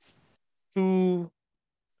 uh, who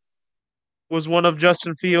was one of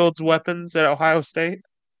Justin Fields' weapons at Ohio State?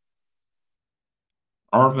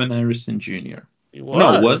 Arvin Harrison Jr. He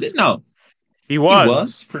No, was was. it? No, He he was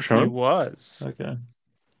was. for He sure. was Okay.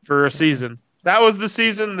 for a Okay. season. That was the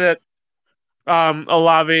season that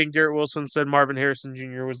Olave and Garrett Wilson said Marvin Harrison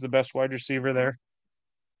Jr. was the best wide receiver there.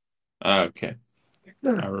 Okay.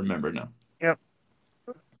 I remember now. Yep.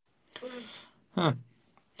 Huh.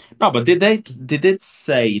 No, but did it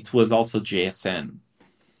say it was also JSN?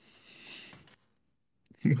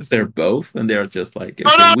 Was there both? And they're just like,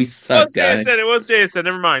 Oh okay, no, we it was suck, guys. Jason. It was Jason.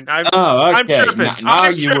 Never mind. Oh, I'm okay. tripping. Now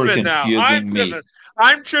I'm you were tripping now. I'm confusing tripping. me.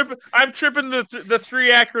 I'm tripping the three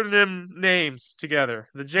acronym names together.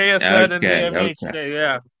 The JSN and the Okay, okay. MHJ.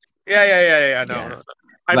 Yeah. Yeah. No, Yeah. no.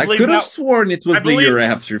 I I believe could have that. sworn it I was the believe. year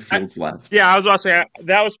after I, Fields left. yeah, I was about to say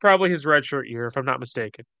that was probably his redshirt year, if I'm not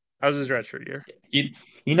mistaken. That was his redshirt year. He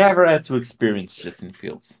never had to experience Justin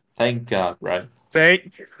Fields. Thank God, right?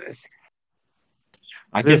 Thank goodness.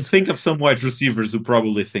 I can This think of some wide receivers who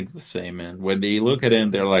probably think the same, man. When they look at him,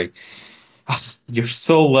 they're like, "Ah, you're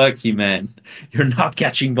so lucky, man. You're not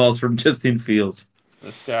catching balls from Justin Fields."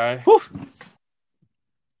 this guy. Whew.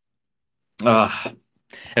 Uh,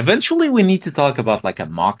 Eventually, we need to talk about like a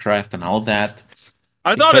mock draft and all that,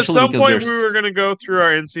 I thought at especially some because point we there's were gonna go through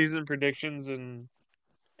our in-season predictions and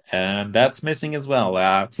and that's missing as well.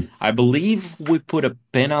 I believe we put a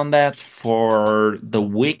pin on that for the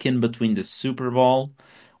week in between the Super Bowl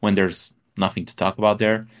when there's nothing to talk about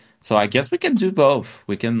there. So I guess we can do both.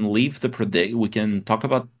 We can leave the predict. We can talk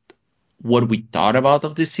about what we thought about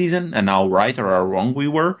of this season and how right or how wrong we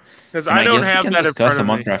were, because and I I don't guess we have can that in discuss front a of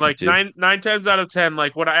mock me. draft or Like two. nine times out of ten,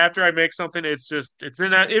 like after I make something, it's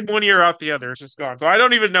in one ear out the other. It's just gone. So I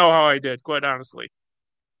don't even know how I did, quite honestly,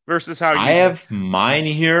 versus how I you did. have mine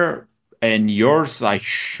here, and yours I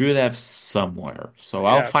should have somewhere. So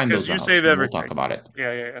I'll Yeah, find because those you out save and we'll talk everything. about it.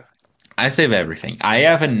 Yeah. I save everything. I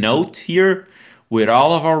have a note here with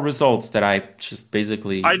all of our results that I just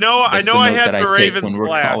basically I that's know the I note had that I the take Ravens when we're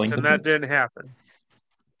last, calling the and that picks. didn't happen.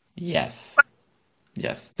 Yes.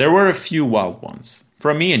 Yes. There were a few wild ones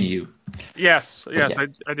from me and you. But Yes, yeah,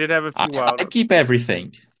 I did have a I, few wild I ones. keep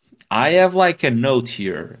everything. I have like a note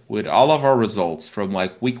here with all of our results from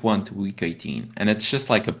like week 1 to week 18. And it's just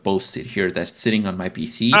like a post-it here that's sitting on my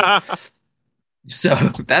PC. So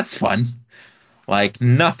that's fun. Like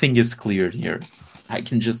nothing is cleared here. I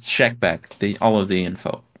can just check back all of the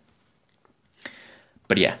info.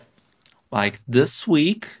 But yeah, like this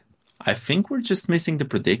week, I think we're just missing the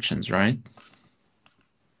predictions, right?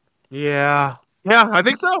 Yeah, I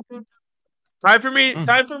think so. Mm.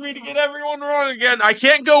 Time for me to get everyone wrong again. I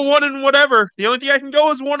can't go one and whatever. The only thing I can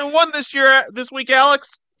go is 1-1 this year, this week,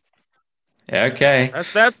 Alex. Okay.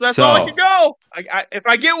 That's all I can So, go. If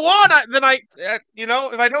I get one, then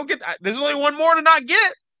if I don't get, there's only one more to not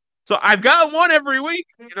get. So I've got one every week.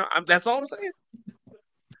 That's all I'm saying.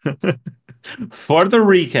 for the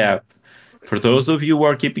recap, for those of you who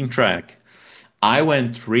are keeping track, I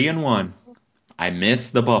went 3-1. I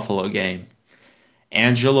missed the Buffalo game.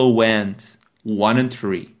 Angelo went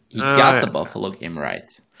 1-3. He got Uh, the Buffalo game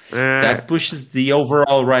right. uh, That pushes the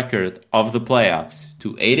overall record of the playoffs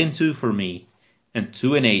to 8-2 for me and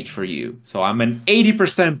 2-8 for you. So I'm an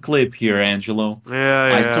 80% clip here, Angelo.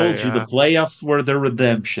 I told you the yeah. playoffs were the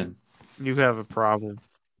redemption. You have a problem.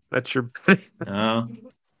 That's your. No,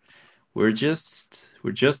 we're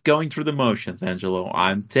just going through the motions, Angelo.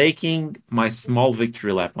 I'm taking my small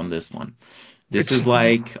victory lap on this one. This It's. is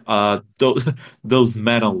like those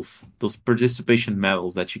medals, those participation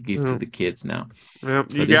medals that you give to the kids now.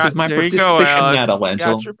 Yep, So this is my there you go, participation Alex. medal, You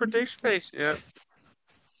got Angelo. your participation. Yep.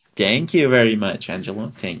 Thank you very much,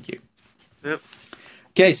 Angelo. Thank you. Yep.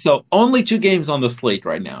 Okay, so only two games on the slate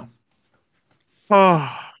right now.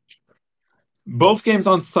 Oh, Both games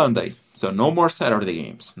on Sunday, so no more Saturday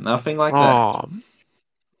games. Nothing like that. oh.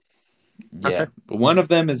 Yeah, but one of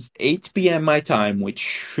them is 8 p.m. my time, which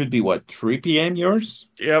should be what, 3 p.m. yours?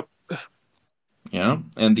 Yep. Yeah,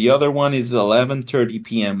 and the other one is 11:30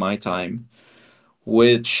 p.m. my time,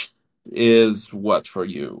 which is what for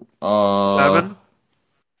you?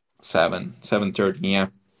 7, 7:30, yeah.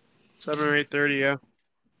 7 or 8:30. Yeah.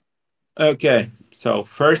 Okay, so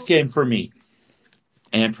first game for me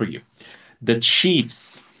and for you. The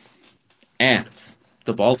Chiefs at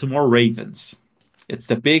the Baltimore Ravens. It's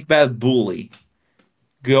the big bad bully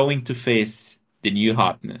going to face the new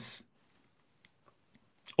hotness.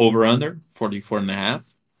 Over under 44 and a half.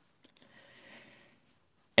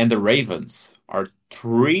 And the Ravens are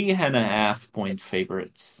 3.5 point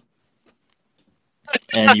favorites.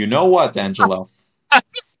 And you know what, Angelo?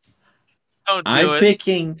 Don't do I'm it.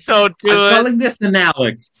 picking. Don't I'm do it. calling this an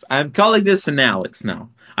Alex. I'm calling this an Alex now.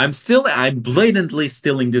 I'm blatantly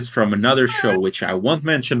stealing this from another show, which I won't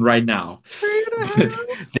mention right now. But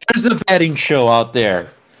there's a betting show out there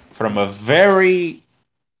from a very,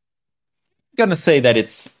 I'm gonna say that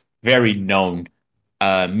it's very known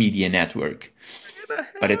media network,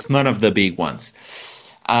 but it's none of the big ones.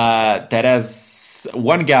 That has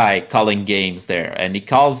one guy calling games there, and he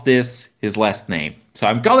calls this his last name. So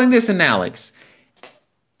I'm calling this an Alex,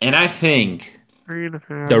 and I think Three and a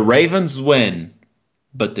the half. Ravens win,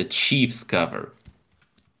 but the Chiefs cover.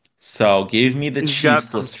 So give me the He's got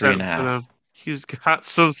Chiefs some plus three and a sense in him. half. He's got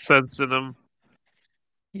some sense in him.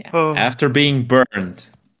 Yeah. Oh, After being burned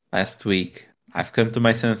last week, I've come to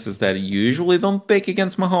my senses that I usually don't pick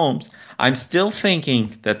against Mahomes. I'm still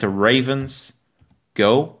thinking that the Ravens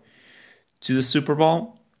go to the Super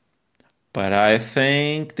Bowl, but I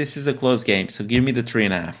think this is a close game. So give me the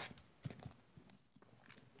 3.5.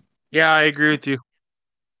 yeah, I agree with you.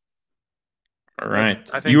 All I, right,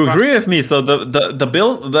 I think you agree with me. So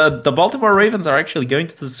the Baltimore Ravens are actually going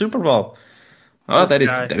to the Super Bowl. Oh, this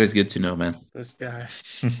that guy, is good to know, man. this guy,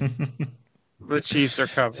 the Chiefs are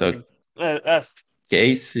So covering. That's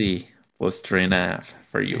KC plus 3.5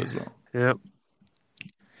 for you as well. yep.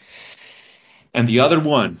 And the other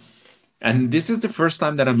one, and this is the first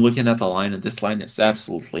time that I'm looking at the line, and this line is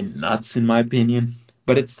absolutely nuts in my opinion.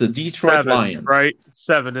 But it's the Detroit 7, Lions right?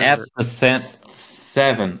 7, isn't at it? the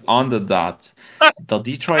 7 on the dot. The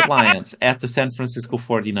Detroit Lions at the San Francisco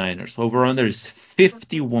 49ers. Over under is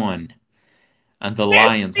 51. And the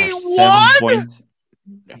Lions are 51?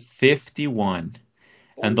 7.51.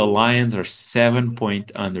 And the Lions are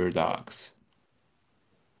 7-point underdogs.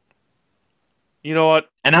 You know what?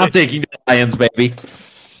 And I'm taking the Lions, baby.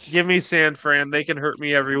 Give me San Fran. They can hurt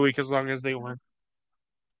me every week as long as they win.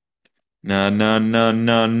 No, no, no,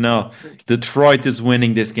 no, no. Detroit is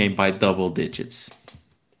winning this game by double digits.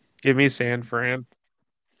 Give me San Fran.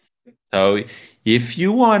 So if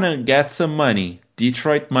you want to get some money,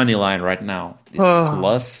 Detroit money line right now is Oh,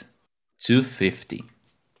 plus 250.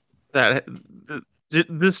 that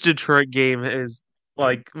this Detroit game is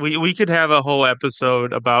like we could have a whole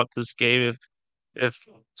episode about this game if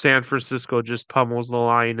San Francisco just pummels the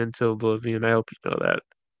line into oblivion. I hope you know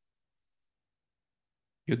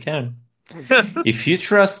You can. that. If you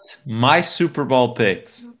trust my Super Bowl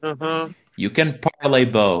picks, Uh-huh. you can parlay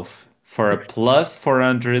both for a plus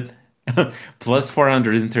 400, plus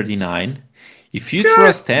 439. If you God.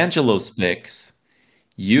 trust Angelo's picks,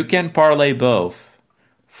 you can parlay both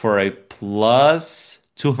for a plus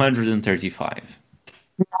 235.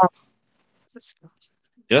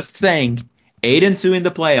 Just saying, 8-2 in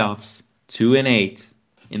the playoffs, 2-8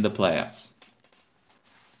 in the playoffs.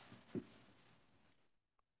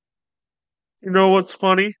 You know what's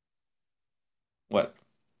funny? What?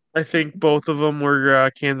 I think both of them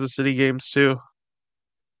were Kansas City games too.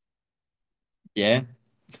 Yeah,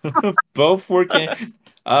 both working.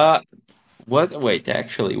 Uh, wait,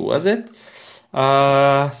 actually, was it?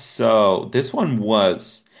 So this one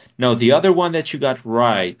was no, the other one that you got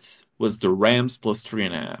right was the Rams plus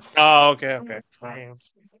 3.5. Oh, okay, okay. Rams.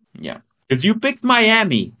 Yeah, because you picked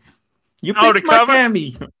Miami. You Oh, to picked cover?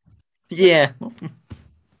 Miami. Yeah.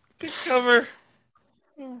 To cover.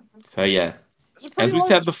 So yeah, It's a as pretty we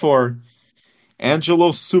said large. before,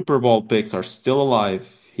 Angelo's Super Bowl picks are still alive.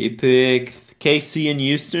 He picked KC and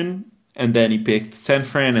Houston, and then he picked San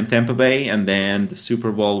Fran and Tampa Bay, and then the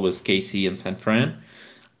Super Bowl was KC and San Fran.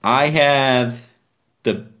 I had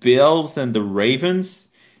the Bills and the Ravens,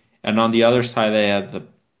 and on the other side, I had the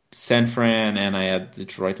San Fran and I had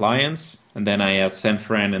Detroit Lions, and then I had San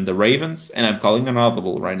Fran and the Ravens, and I'm calling an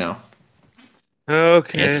audible right now.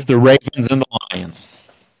 Okay. It's the Ravens and the Lions.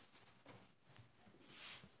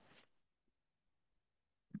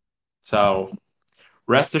 So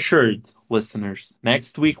rest assured, listeners,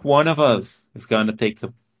 next week one of us is going to take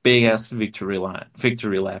a big ass victory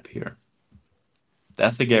lap here.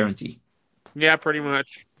 That's a guarantee. Yeah, pretty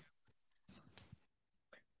much.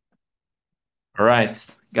 All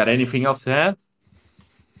right. Got anything else to add?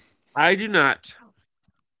 I do not.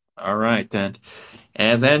 All right, then.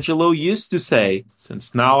 As Angelo used to say,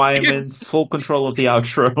 since now I am Yes. in full control of the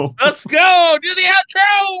outro, Let's go. Do the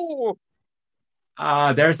outro.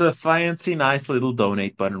 There's a fancy, nice little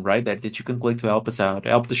donate button right there that you can click to help us out,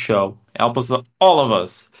 help the show, help us, all of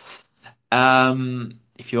us.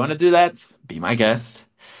 If you want to do that, be my guest.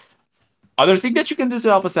 Other thing that you can do to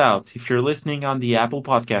help us out, if you're listening on the Apple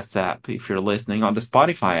Podcasts app, if you're listening on the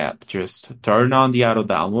Spotify app, just turn on the auto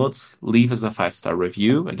downloads, leave us a 5-star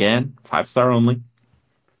review. Again, 5-star only.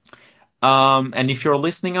 And if you're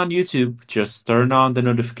listening on YouTube, just turn on the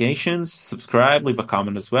notifications, subscribe, leave a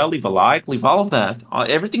comment as well, leave a like, leave all of that,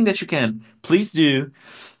 everything that you can. Please do.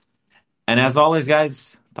 And as always,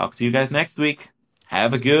 guys, talk to you guys next week.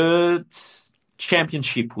 Have a good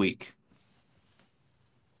championship week.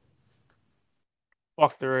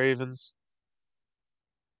 Fuck the Ravens.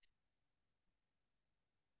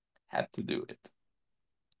 Had to do it.